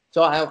questions.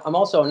 So I'm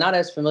also not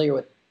as familiar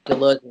with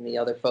Deleuze and the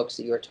other folks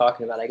that you were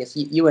talking about. I guess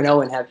you and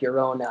Owen have your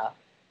own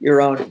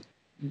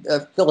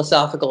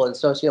philosophical and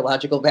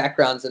sociological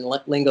backgrounds and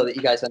lingo that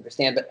you guys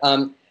understand. But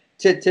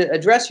to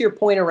address your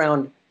point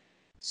around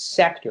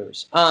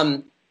sectors,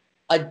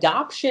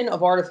 adoption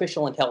of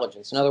artificial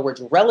intelligence, in other words,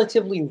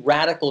 relatively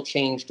radical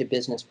change to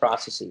business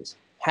processes,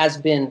 has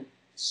been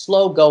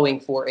slow going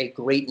for a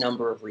great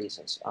number of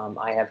reasons.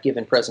 I have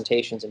given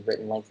presentations and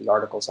written lengthy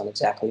articles on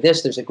exactly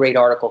this. There's a great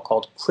article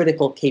called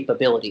Critical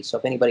Capabilities. So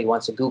if anybody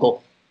wants to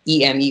Google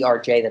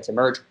EMERJ, that's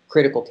emerge,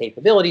 critical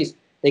capabilities,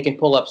 they can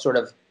pull up sort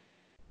of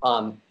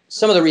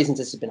some of the reasons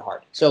this has been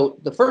hard. So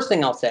the first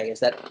thing I'll say is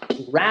that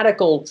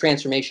radical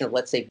transformation of,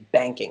 let's say,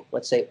 banking,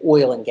 let's say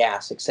oil and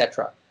gas,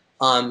 etc.,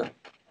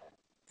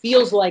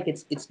 feels like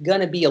it's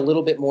going to be a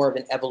little bit more of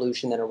an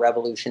evolution than a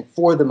revolution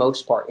for the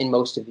most part in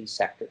most of these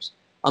sectors.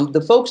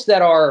 The folks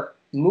that are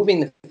moving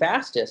the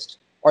fastest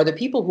are the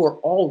people who are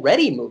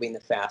already moving the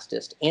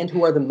fastest and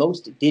who are the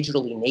most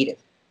digitally native.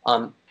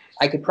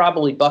 I could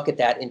probably bucket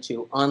that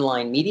into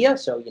online media,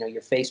 so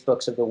your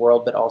Facebooks of the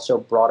world, but also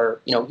broader.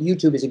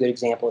 YouTube is a good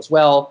example as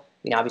well.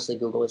 Obviously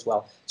Google as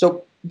well.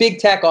 So big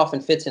tech often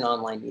fits in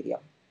online media,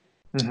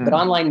 but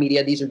online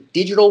media, these are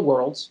digital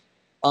worlds.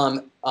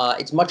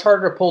 It's much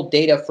harder to pull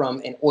data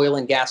from an oil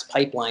and gas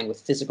pipeline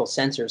with physical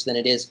sensors than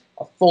it is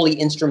a fully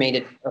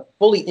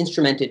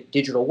instrumented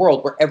digital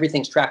world where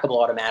everything's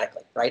trackable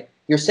automatically, right?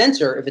 Your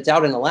sensor, if it's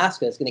out in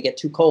Alaska, is going to get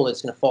too cold,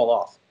 it's going to fall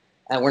off.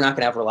 and we're not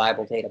going to have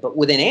reliable data. But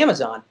within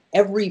Amazon,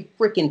 every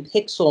freaking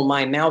pixel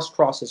my mouse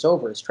crosses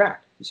over is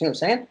tracked. You see what I'm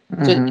saying?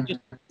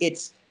 Mm-hmm.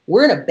 So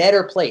we're in a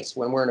better place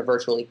when we're in a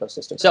virtual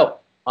ecosystem. So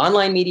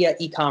online media,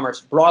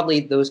 e-commerce,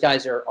 broadly, those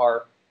guys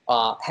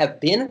have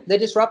been the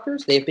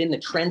disruptors. They've been the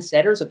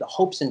trendsetters of the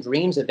hopes and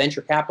dreams of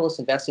venture capitalists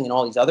investing in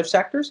all these other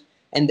sectors.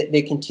 And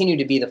they continue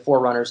to be the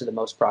forerunners of the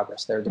most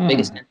progress. They're the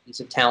biggest entities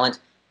of talent.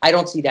 I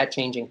don't see that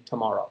changing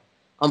tomorrow.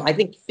 I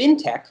think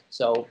fintech,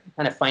 so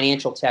kind of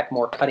financial tech,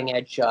 more cutting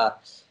edge,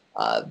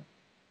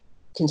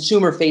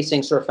 consumer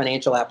facing sort of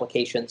financial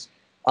applications.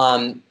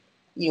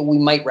 We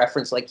might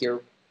reference like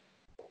your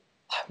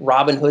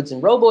Robinhoods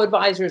and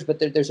robo-advisors, but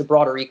there's a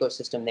broader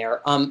ecosystem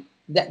there.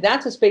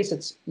 That's a space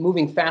that's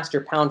moving faster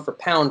pound for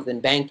pound than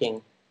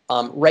banking.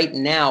 Right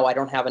now, I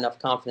don't have enough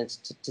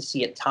confidence to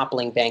see it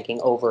toppling banking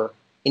over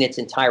in its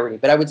entirety.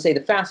 But I would say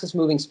the fastest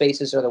moving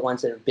spaces are the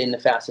ones that have been the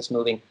fastest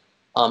moving.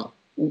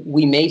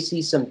 We may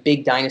see some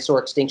big dinosaur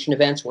extinction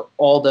events where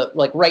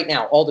right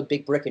now, all the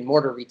big brick and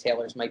mortar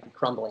retailers might be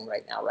crumbling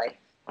right now, right?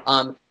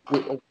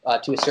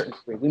 To a certain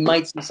degree. We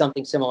might see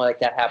something similar like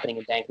that happening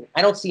in banking.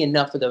 I don't see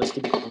enough of those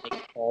to be able to make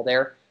a call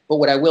there. But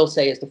what I will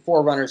say is the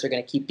forerunners are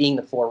going to keep being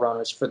the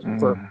forerunners for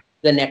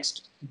the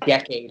next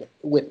decade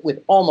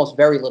with almost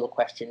very little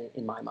question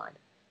in my mind.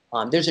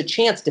 There's a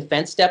chance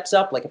defense steps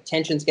up, like if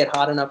tensions get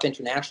hot enough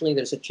internationally,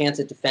 there's a chance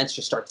that defense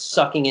just starts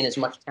sucking in as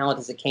much talent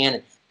as it can,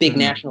 and big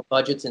national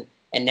budgets and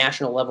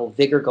national level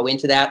vigor go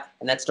into that,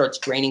 and that starts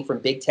draining from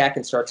big tech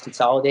and starts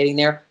consolidating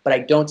there. But I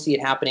don't see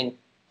it happening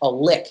a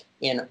lick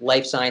in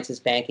life sciences,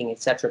 banking, et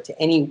cetera,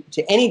 to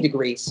any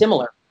degree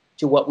similar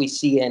to what we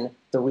see in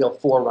the real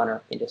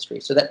forerunner industry.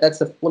 So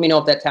let me know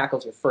if that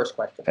tackles your first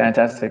question.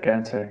 Fantastic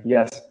answer.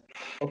 Yes.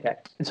 Okay.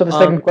 And so the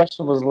second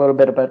question was a little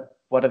bit about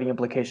what are the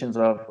implications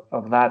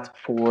of that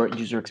for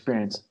user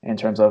experience in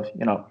terms of,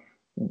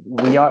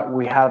 we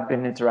have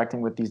been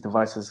interacting with these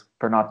devices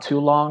for not too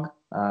long.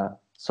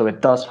 So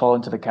it does fall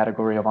into the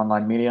category of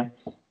online media.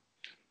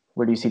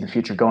 Where do you see the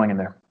future going in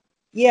there?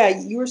 Yeah,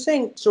 you were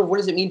saying sort of what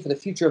does it mean for the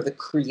future of the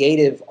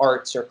creative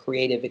arts or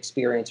creative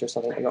experience or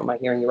something? Am I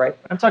hearing you right?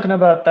 I'm talking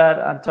about that.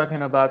 I'm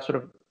talking about sort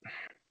of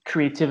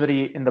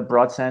creativity in the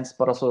broad sense,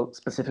 but also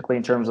specifically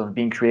in terms of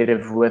being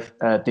creative with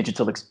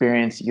digital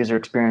experience, user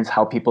experience,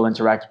 how people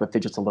interact with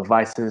digital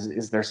devices.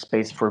 Is there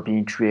space for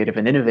being creative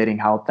and innovating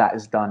how that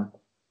is done?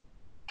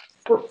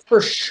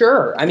 For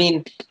sure. I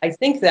mean, I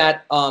think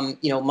that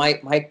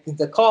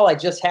the call I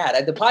just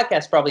had, the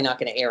podcast's probably not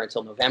going to air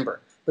until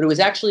November, but it was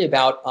actually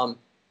about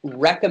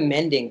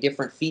recommending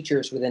different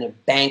features within a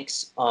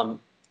bank's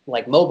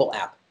like mobile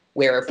app,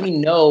 where if we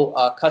know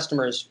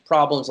customers'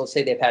 problems, let's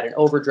say they've had an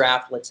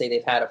overdraft, let's say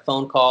they've had a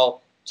phone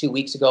call 2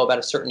 weeks ago about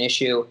a certain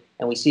issue,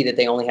 and we see that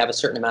they only have a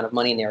certain amount of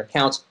money in their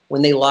accounts,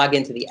 when they log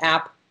into the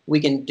app, we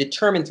can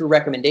determine through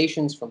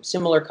recommendations from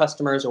similar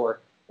customers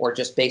or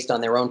just based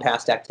on their own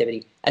past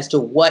activity as to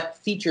what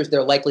features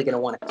they're likely going to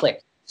want to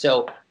click.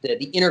 So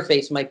the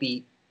interface might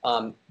be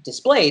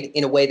displayed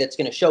in a way that's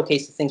going to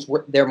showcase the things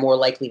they're more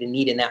likely to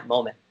need in that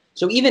moment.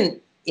 So even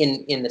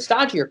in the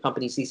stodgier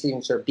companies, these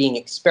things are being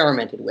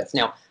experimented with.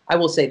 Now, I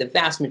will say the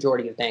vast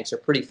majority of banks are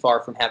pretty far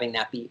from having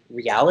that be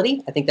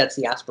reality. I think that's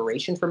the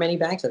aspiration for many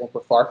banks. I think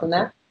we're far from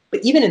that.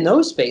 But even in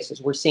those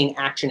spaces, we're seeing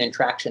action and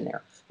traction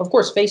there. Of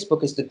course,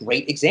 Facebook is the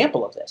great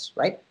example of this,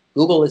 right?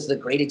 Google is the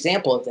great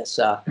example of this.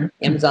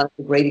 Amazon is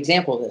the great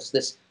example of this.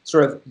 This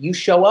sort of you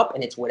show up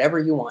and it's whatever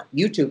you want.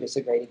 YouTube is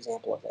a great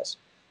example of this.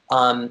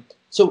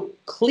 So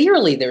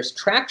clearly there's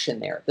traction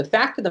there. The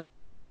fact of the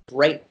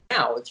right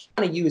now, if you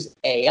want to use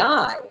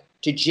AI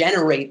to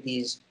generate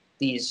these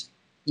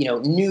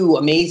new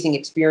amazing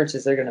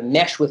experiences that are going to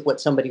mesh with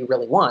what somebody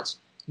really wants,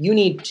 you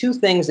need two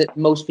things that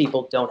most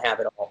people don't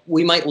have at all.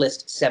 We might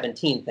list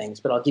 17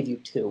 things, but I'll give you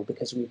two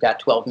because we've got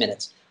 12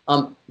 minutes.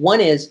 One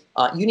is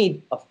you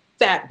need a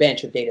fat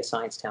bench of data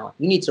science talent.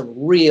 You need some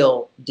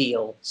real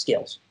deal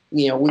skills.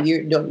 You're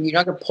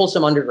not going to pull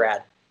some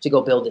undergrad to go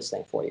build this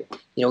thing for you.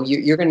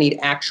 You're going to need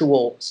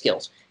actual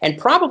skills, and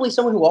probably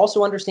someone who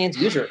also understands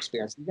user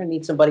experience. You're going to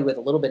need somebody with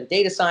a little bit of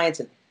data science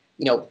and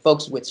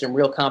folks with some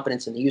real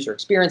competence in the user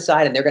experience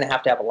side, and they're going to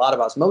have a lot of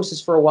osmosis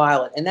for a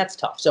while, and that's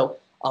tough. So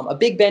a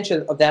big bench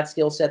of that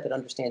skill set that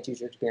understands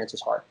user experience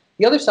is hard.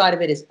 The other side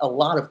of it is a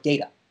lot of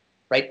data,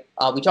 right?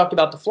 We talked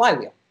about the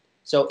flywheel.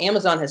 So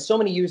Amazon has so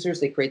many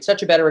users, they create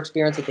such a better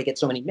experience that they get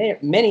so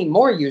many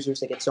more users,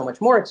 they get so much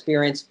more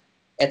experience,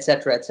 et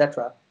cetera, et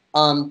cetera.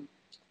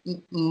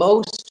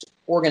 Most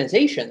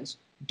organizations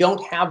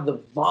don't have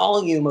the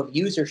volume of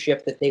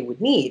usership that they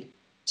would need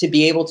to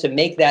be able to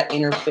make that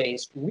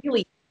interface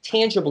really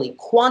tangibly,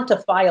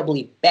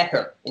 quantifiably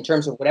better in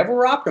terms of whatever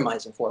we're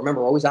optimizing for.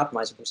 Remember, we're always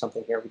optimizing for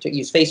something here. We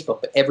use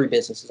Facebook, but every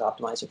business is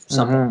optimizing for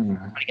something.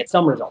 We're to get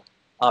some result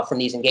from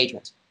these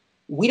engagements.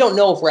 We don't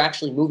know if we're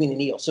actually moving the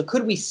needle. So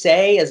could we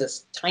say as a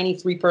tiny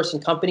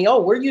 3-person company, oh,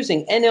 we're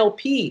using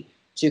NLP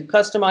to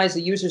customize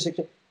the user's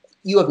experience?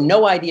 You have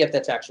no idea if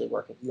that's actually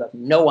working. You have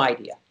no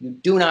idea. You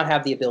do not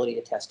have the ability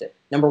to test it.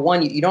 Number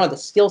one, you don't have the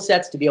skill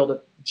sets to be able to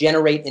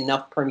generate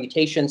enough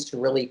permutations to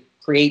really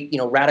create,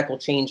 radical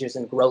changes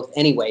and growth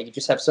anyway. You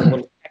just have some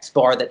little text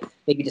bar that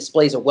maybe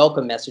displays a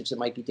welcome message that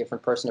might be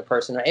different person to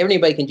person.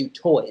 Everybody can do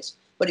toys.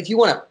 But if you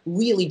want to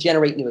really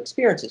generate new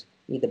experiences,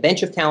 you need the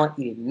bench of talent,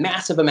 you need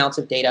massive amounts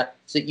of data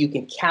so that you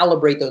can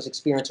calibrate those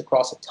experiences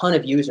across a ton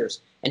of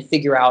users and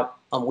figure out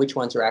which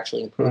ones are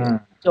actually improving.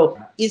 So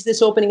is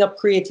this opening up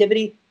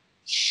creativity?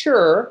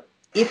 Sure,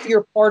 if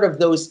you're part of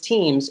those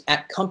teams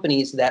at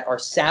companies that are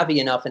savvy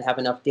enough and have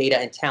enough data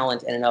and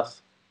talent and enough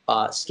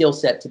skill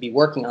set to be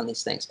working on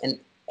these things. And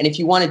if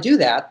you want to do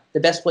that, the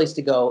best place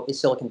to go is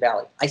Silicon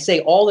Valley. I say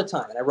all the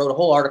time, and I wrote a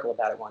whole article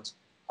about it once,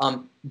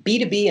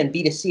 B2B and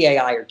B2C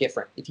AI are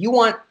different. If you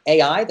want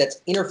AI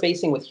that's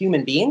interfacing with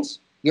human beings,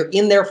 you're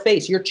in their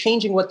face. You're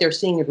changing what they're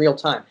seeing in real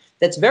time.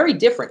 That's very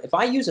different. If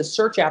I use a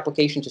search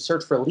application to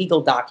search for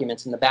legal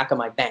documents in the back of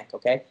my bank,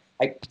 okay,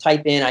 I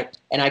type in,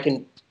 and I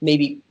can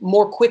maybe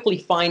more quickly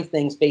find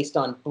things based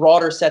on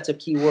broader sets of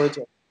keywords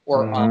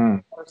or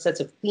broader sets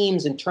of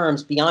themes and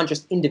terms beyond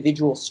just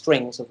individual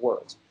strings of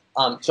words.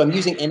 So I'm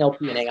using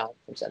NLP and AI in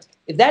some sense.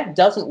 If that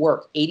doesn't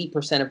work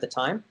 80% of the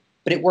time,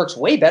 but it works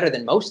way better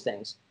than most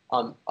things,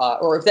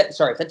 or if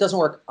that doesn't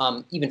work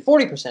even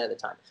 40% of the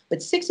time, but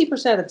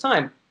 60% of the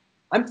time,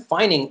 I'm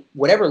finding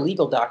whatever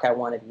legal doc I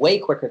wanted way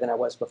quicker than I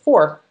was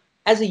before.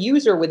 As a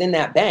user within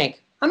that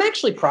bank, I'm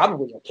actually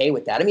probably okay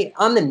with that. I mean,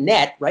 on the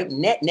net, right?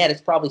 Net, it's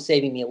probably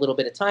saving me a little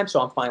bit of time,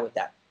 so I'm fine with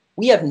that.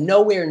 We have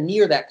nowhere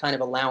near that kind of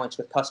allowance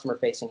with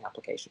customer-facing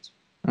applications.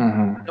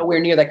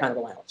 Nowhere near that kind of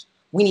allowance.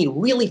 We need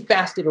really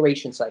fast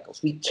iteration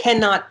cycles. We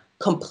cannot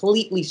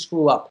completely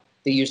screw up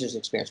the user's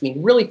experience. We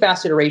need really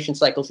fast iteration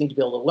cycles. We need to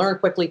be able to learn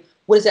quickly.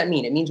 What does that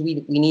mean? It means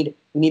we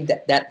need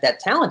that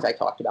talent I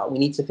talked about. We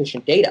need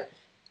sufficient data.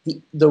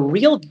 The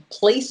real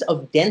place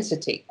of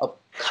density of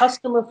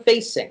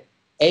customer-facing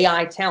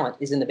AI talent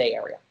is in the Bay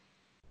Area.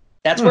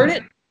 That's where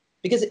it is.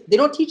 Because they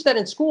don't teach that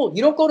in school.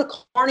 You don't go to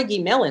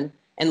Carnegie Mellon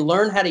and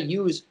learn how to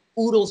use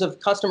oodles of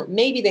customer.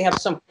 Maybe they have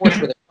some course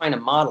where they're trying to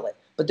model it,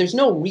 but there's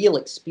no real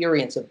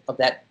experience of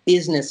that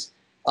business,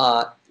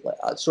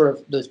 sort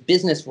of those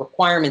business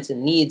requirements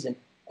and needs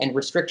and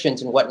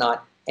restrictions and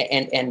whatnot,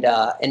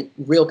 and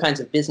real kinds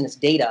of business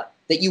data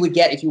that you would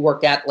get if you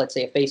worked at, let's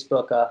say, a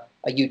Facebook, a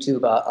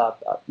YouTube,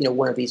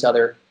 one of these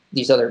other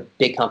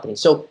big companies.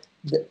 So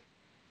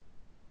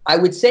I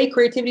would say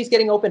creativity is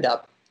getting opened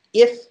up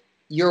if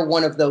you're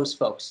one of those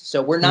folks.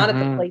 So we're not at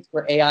the place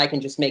where AI can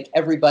just make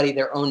everybody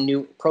their own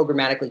new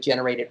programmatically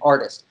generated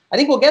artist. I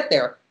think we'll get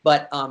there,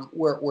 but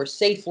we're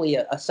safely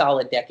a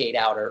solid decade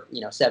out, or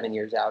 7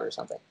 years out or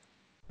something.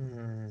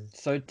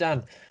 So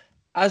Dan,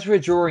 as we're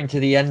drawing to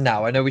the end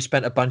now, I know we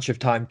spent a bunch of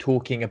time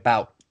talking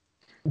about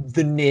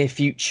the near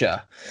future.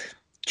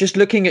 Just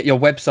looking at your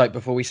website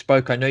before we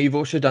spoke, I know you've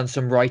also done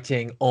some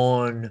writing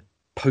on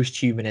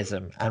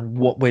post-humanism and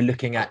what we're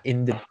looking at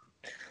in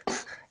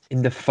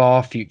the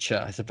far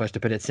future, I suppose, to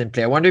put it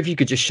simply. I wonder if you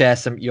could just share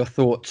your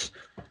thoughts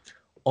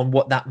on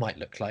what that might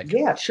look like.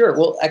 Yeah, sure.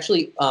 Well,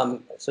 actually,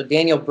 so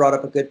Daniel brought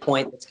up a good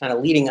point that's kind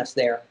of leading us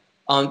there.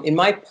 In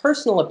my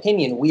personal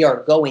opinion, we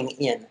are going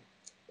in.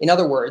 In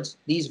other words,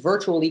 these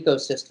virtual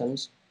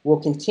ecosystems will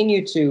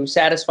continue to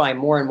satisfy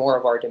more and more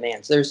of our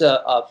demands. There's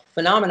a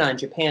phenomenon in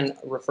Japan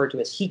referred to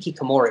as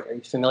hikikomori. Are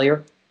you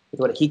familiar with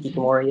what a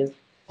hikikomori is?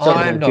 So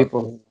I'm not.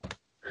 People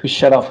who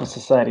shut off of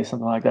society,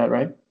 something like that,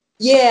 right?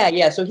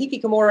 Yeah. So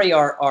hikikomori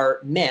are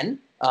men,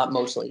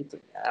 mostly,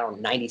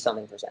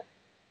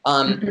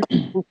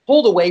 90-something%, who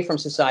pulled away from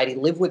society,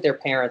 live with their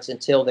parents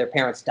until their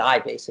parents die,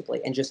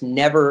 basically, and just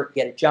never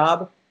get a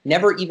job,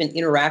 never even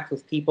interact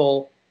with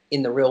people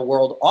in the real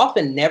world,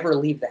 often never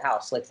leave the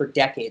house, like for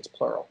decades,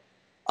 plural.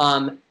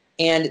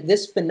 And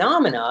this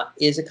phenomena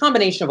is a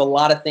combination of a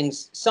lot of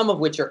things, some of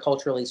which are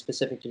culturally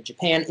specific to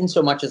Japan, in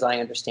so much as I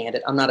understand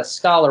it. I'm not a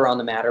scholar on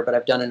the matter, but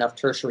I've done enough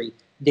tertiary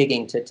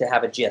digging to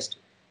have a gist.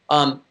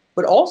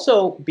 But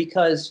also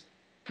because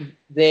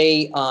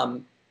they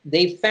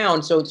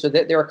found, so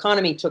that their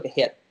economy took a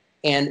hit,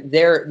 and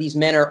these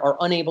men are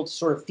unable to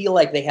sort of feel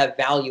like they have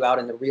value out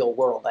in the real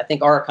world. I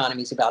think our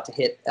economy is about to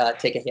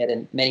take a hit,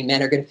 and many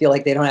men are going to feel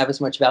like they don't have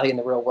as much value in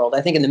the real world.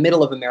 I think in the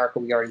middle of America,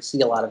 we already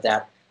see a lot of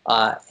that.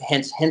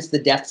 Hence the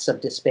deaths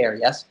of despair.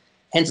 Yes,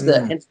 hence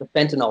the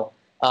fentanyl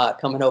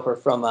coming over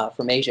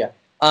from Asia.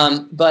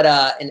 But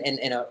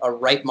a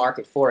ripe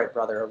market for it,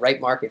 brother. A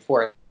ripe market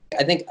for it.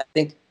 I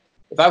think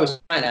if I was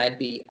China, I'd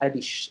be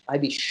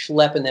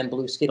schlepping them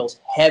blue Skittles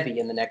heavy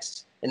in the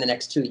next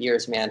 2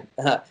 years, man,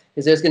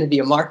 because there's going to be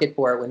a market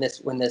for it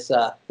when this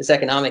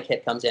economic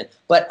hit comes in.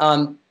 But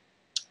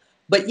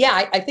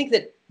yeah, I think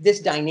that this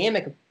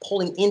dynamic of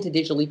pulling into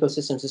digital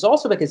ecosystems is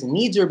also because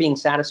needs are being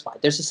satisfied.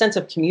 There's a sense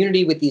of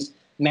community with these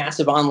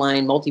massive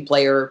online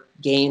multiplayer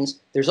games.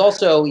 There's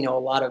also, a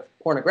lot of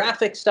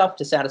pornographic stuff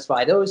to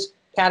satisfy those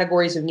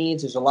categories of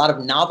needs. There's a lot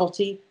of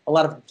novelty, a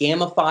lot of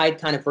gamified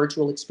kind of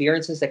virtual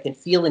experiences that can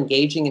feel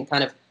engaging and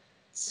kind of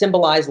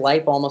symbolize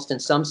life almost in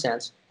some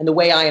sense. And the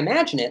way I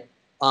imagine it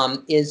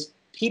is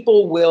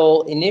people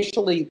will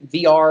initially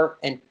VR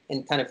and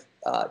kind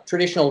of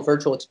traditional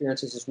virtual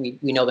experiences as we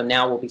know them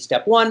now will be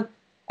step one.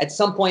 At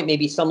some point,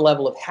 maybe some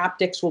level of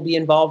haptics will be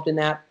involved in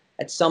that.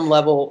 at some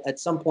level, at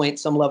some point,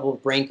 some level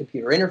of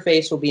brain-computer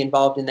interface will be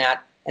involved in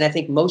that. And I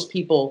think most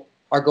people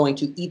are going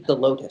to eat the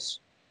lotus.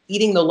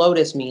 Eating the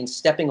lotus means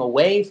stepping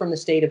away from the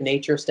state of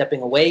nature,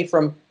 stepping away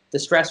from the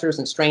stressors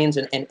and strains,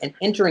 and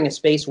entering a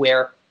space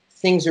where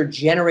things are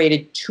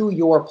generated to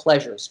your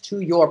pleasures, to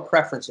your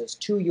preferences,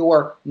 to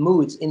your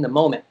moods in the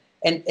moment.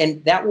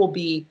 And that will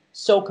be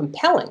so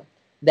compelling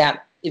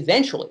that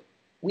eventually,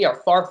 we are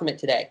far from it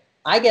today.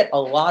 I get a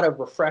lot of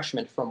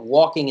refreshment from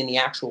walking in the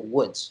actual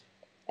woods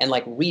and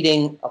like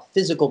reading a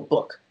physical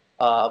book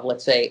of,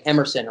 let's say,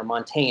 Emerson or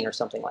Montaigne or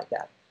something like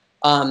that.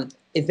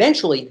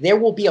 Eventually, there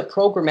will be a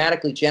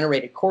programmatically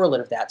generated correlate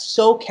of that,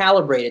 so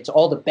calibrated to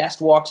all the best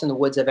walks in the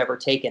woods I've ever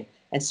taken,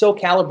 and so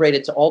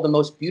calibrated to all the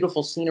most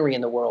beautiful scenery in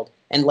the world,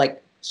 and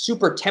like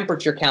super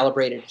temperature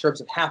calibrated in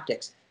terms of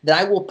haptics, that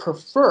I will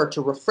prefer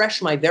to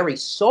refresh my very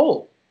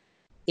soul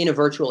in a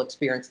virtual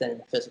experience than in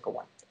a physical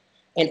one.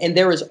 And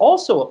there is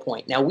also a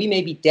point, now we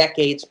may be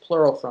decades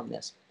plural from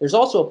this, there's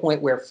also a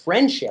point where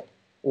friendship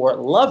or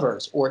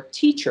lovers or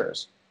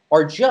teachers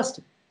are just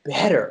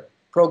better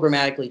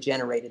programmatically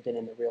generated than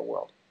in the real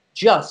world.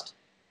 Just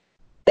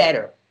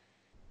better.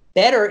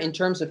 Better in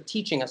terms of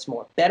teaching us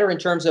more. Better in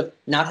terms of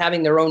not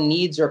having their own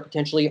needs or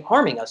potentially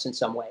harming us in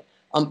some way.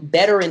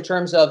 Better in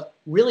terms of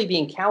really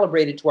being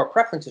calibrated to our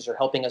preferences or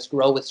helping us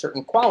grow with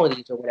certain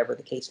qualities or whatever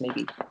the case may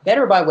be.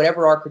 Better by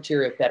whatever our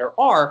criteria of better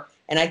are.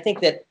 And I think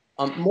that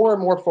more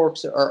and more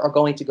folks are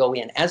going to go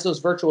in. As those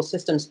virtual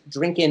systems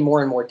drink in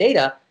more and more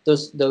data,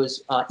 those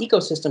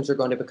ecosystems are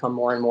going to become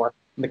more and more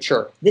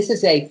mature. This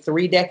is a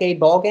 3-decade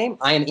ball game.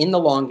 I am in the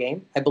long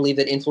game. I believe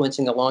that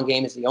influencing the long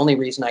game is the only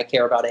reason I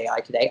care about AI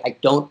today. I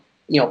don't,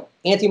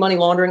 anti-money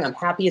laundering, I'm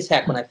happy as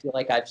heck when I feel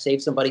like I've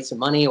saved somebody some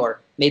money or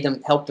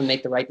helped them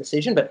make the right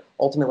decision, but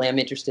ultimately I'm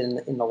interested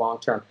in the long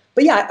term.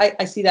 But yeah,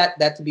 I see that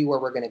to be where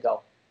we're going to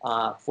go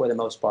for the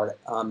most part,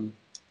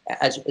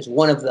 as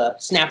one of the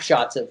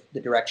snapshots of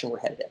the direction we're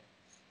headed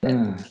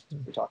in.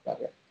 We talked about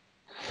here.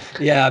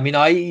 Yeah, I mean,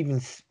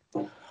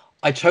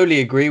 I totally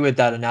agree with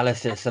that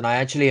analysis, and I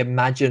actually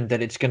imagine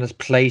that it's going to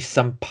play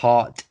some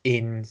part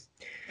in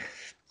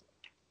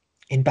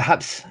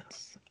perhaps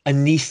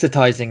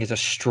anesthetizing is a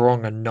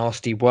strong and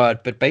nasty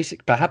word, but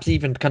perhaps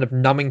even kind of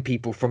numbing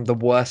people from the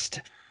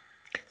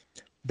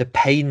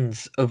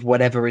pains of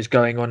whatever is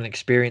going on in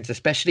experience,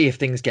 especially if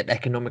things get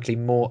economically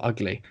more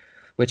ugly,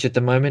 which at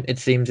the moment it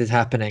seems is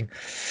happening,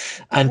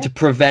 and to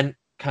prevent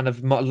kind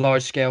of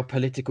large-scale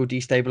political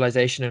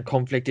destabilization and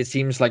conflict. It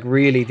seems like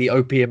really the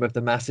opium of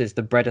the masses,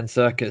 the bread and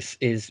circus,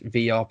 is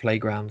VR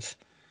playgrounds.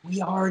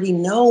 We already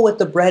know what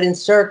the bread and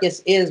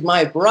circus is,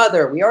 my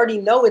brother. We already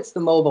know it's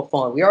the mobile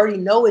phone. We already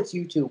know it's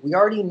YouTube. We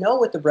already know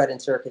what the bread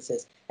and circus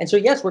is. And so,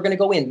 yes, we're going to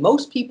go in.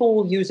 Most people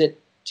will use it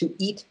to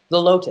eat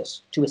the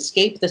lotus, to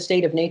escape the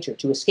state of nature,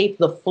 to escape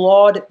the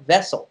flawed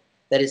vessel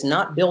that is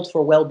not built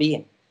for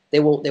well-being. They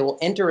will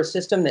enter a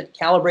system that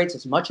calibrates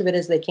as much of it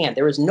as they can.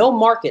 There is no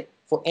market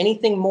for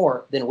anything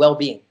more than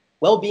well-being.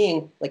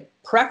 Well-being, like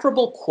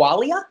preferable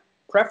qualia,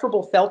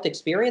 preferable felt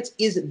experience,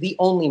 is the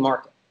only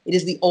market. It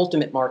is the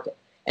ultimate market.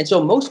 And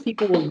so most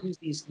people will use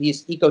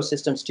these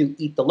ecosystems to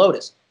eat the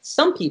lotus.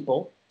 Some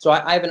people, so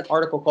I have an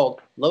article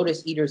called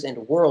Lotus Eaters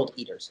and World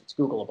Eaters. It's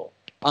Googleable.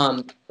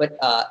 But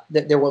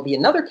there will be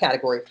another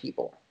category of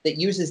people that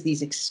uses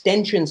these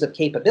extensions of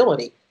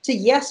capability to,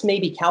 yes,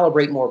 maybe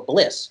calibrate more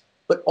bliss,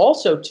 but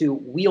also to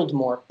wield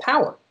more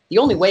power. The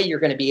only way you're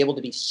going to be able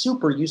to be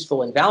super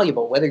useful and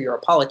valuable, whether you're a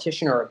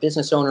politician or a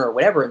business owner or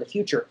whatever in the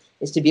future,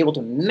 is to be able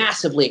to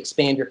massively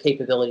expand your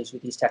capabilities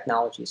with these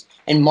technologies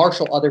and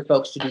marshal other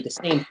folks to do the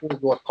same for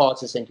your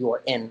causes and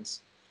your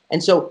ends.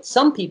 And so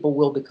some people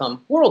will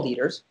become world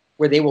eaters,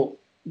 where they will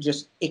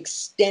just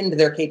extend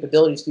their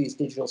capabilities to these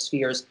digital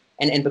spheres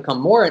and become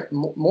more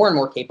and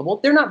more capable.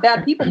 They're not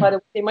bad people, by the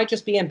way. They might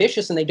just be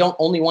ambitious and they don't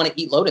only want to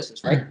eat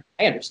lotuses, right?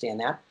 I understand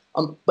that.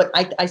 But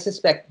I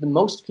suspect the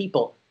most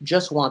people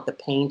just want the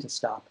pain to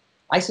stop.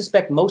 I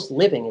suspect most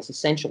living is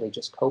essentially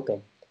just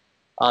coping.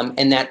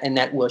 And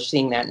that we're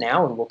seeing that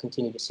now, and we'll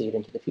continue to see it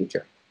into the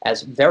future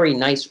as very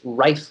nice,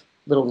 rife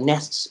little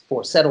nests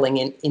for settling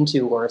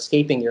into or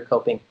escaping your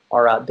coping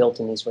are built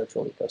in these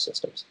virtual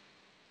ecosystems.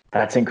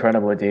 That's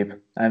incredible, Deep.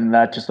 And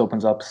that just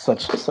opens up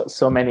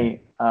so many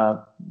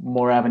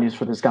more avenues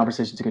for this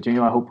conversation to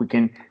continue. I hope we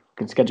can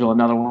schedule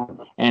another one.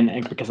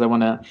 And because I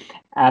want to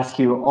ask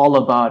you all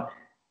about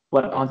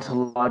what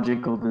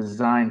ontological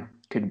design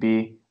could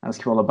be,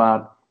 ask you all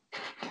about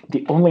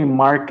the only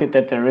market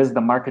that there is, the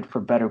market for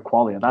better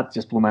quality. That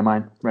just blew my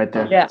mind right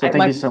there. Yeah, so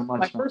thank you so much.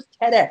 My first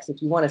TEDx,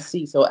 if you want to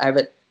see, so I have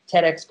a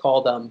TEDx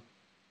called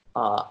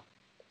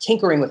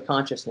Tinkering with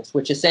Consciousness,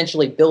 which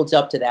essentially builds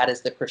up to that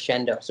as the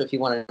crescendo. So if you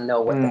want to know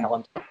what the hell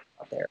I'm talking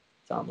about there,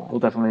 it's online. We'll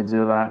definitely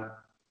do that.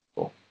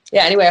 Cool.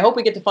 Yeah, anyway, I hope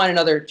we get to find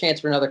another chance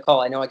for another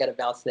call. I know I got to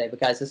bounce today, but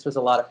guys, this was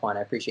a lot of fun.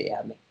 I appreciate you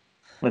having me.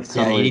 Let's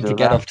you need to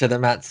get off to the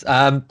mats.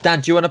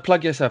 Dan, do you want to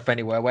plug yourself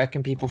anywhere? Where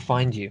can people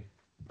find you?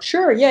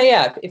 Sure.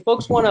 Yeah. If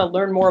folks want to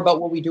learn more about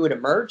what we do at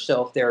Emerge,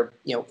 so if they're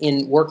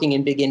working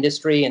in big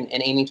industry and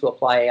aiming to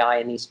apply AI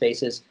in these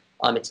spaces,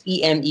 It's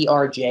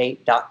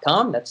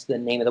emerj.com. That's the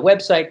name of the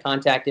website.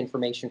 Contact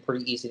information,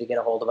 pretty easy to get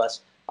a hold of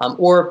us.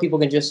 Or people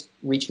can just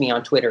reach me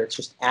on Twitter. It's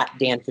just at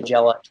Dan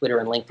Faggella, Twitter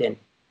and LinkedIn.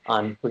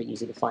 Pretty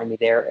easy to find me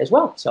there as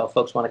well. So if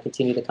folks want to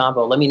continue the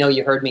convo, let me know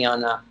you heard me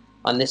on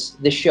this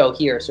show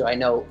here, so I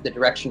know the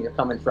direction you're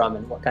coming from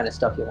and what kind of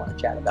stuff you want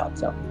to chat about.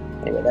 So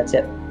anyway, that's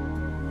it.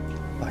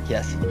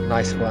 Yes,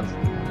 nice one.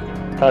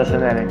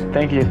 Fascinating.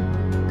 Thank you.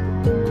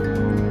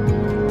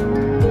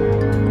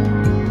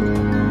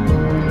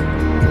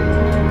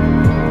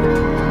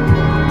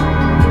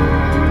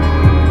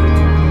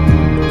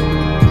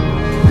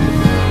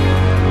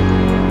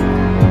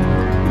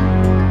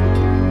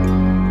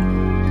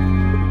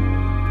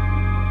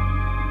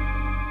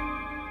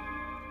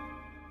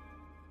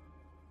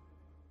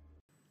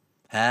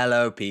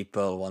 Hello,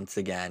 people, once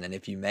again. And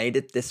if you made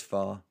it this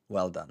far,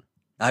 well done.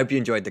 I hope you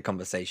enjoyed the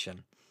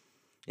conversation.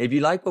 If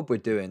you like what we're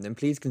doing, then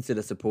please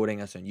consider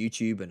supporting us on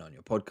YouTube and on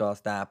your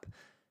podcast app,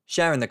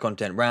 sharing the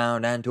content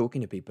round and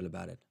talking to people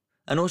about it.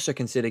 And also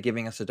consider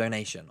giving us a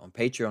donation on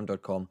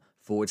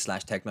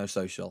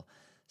patreon.com/technosocial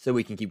so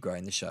we can keep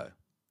growing the show.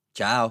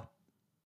 Ciao.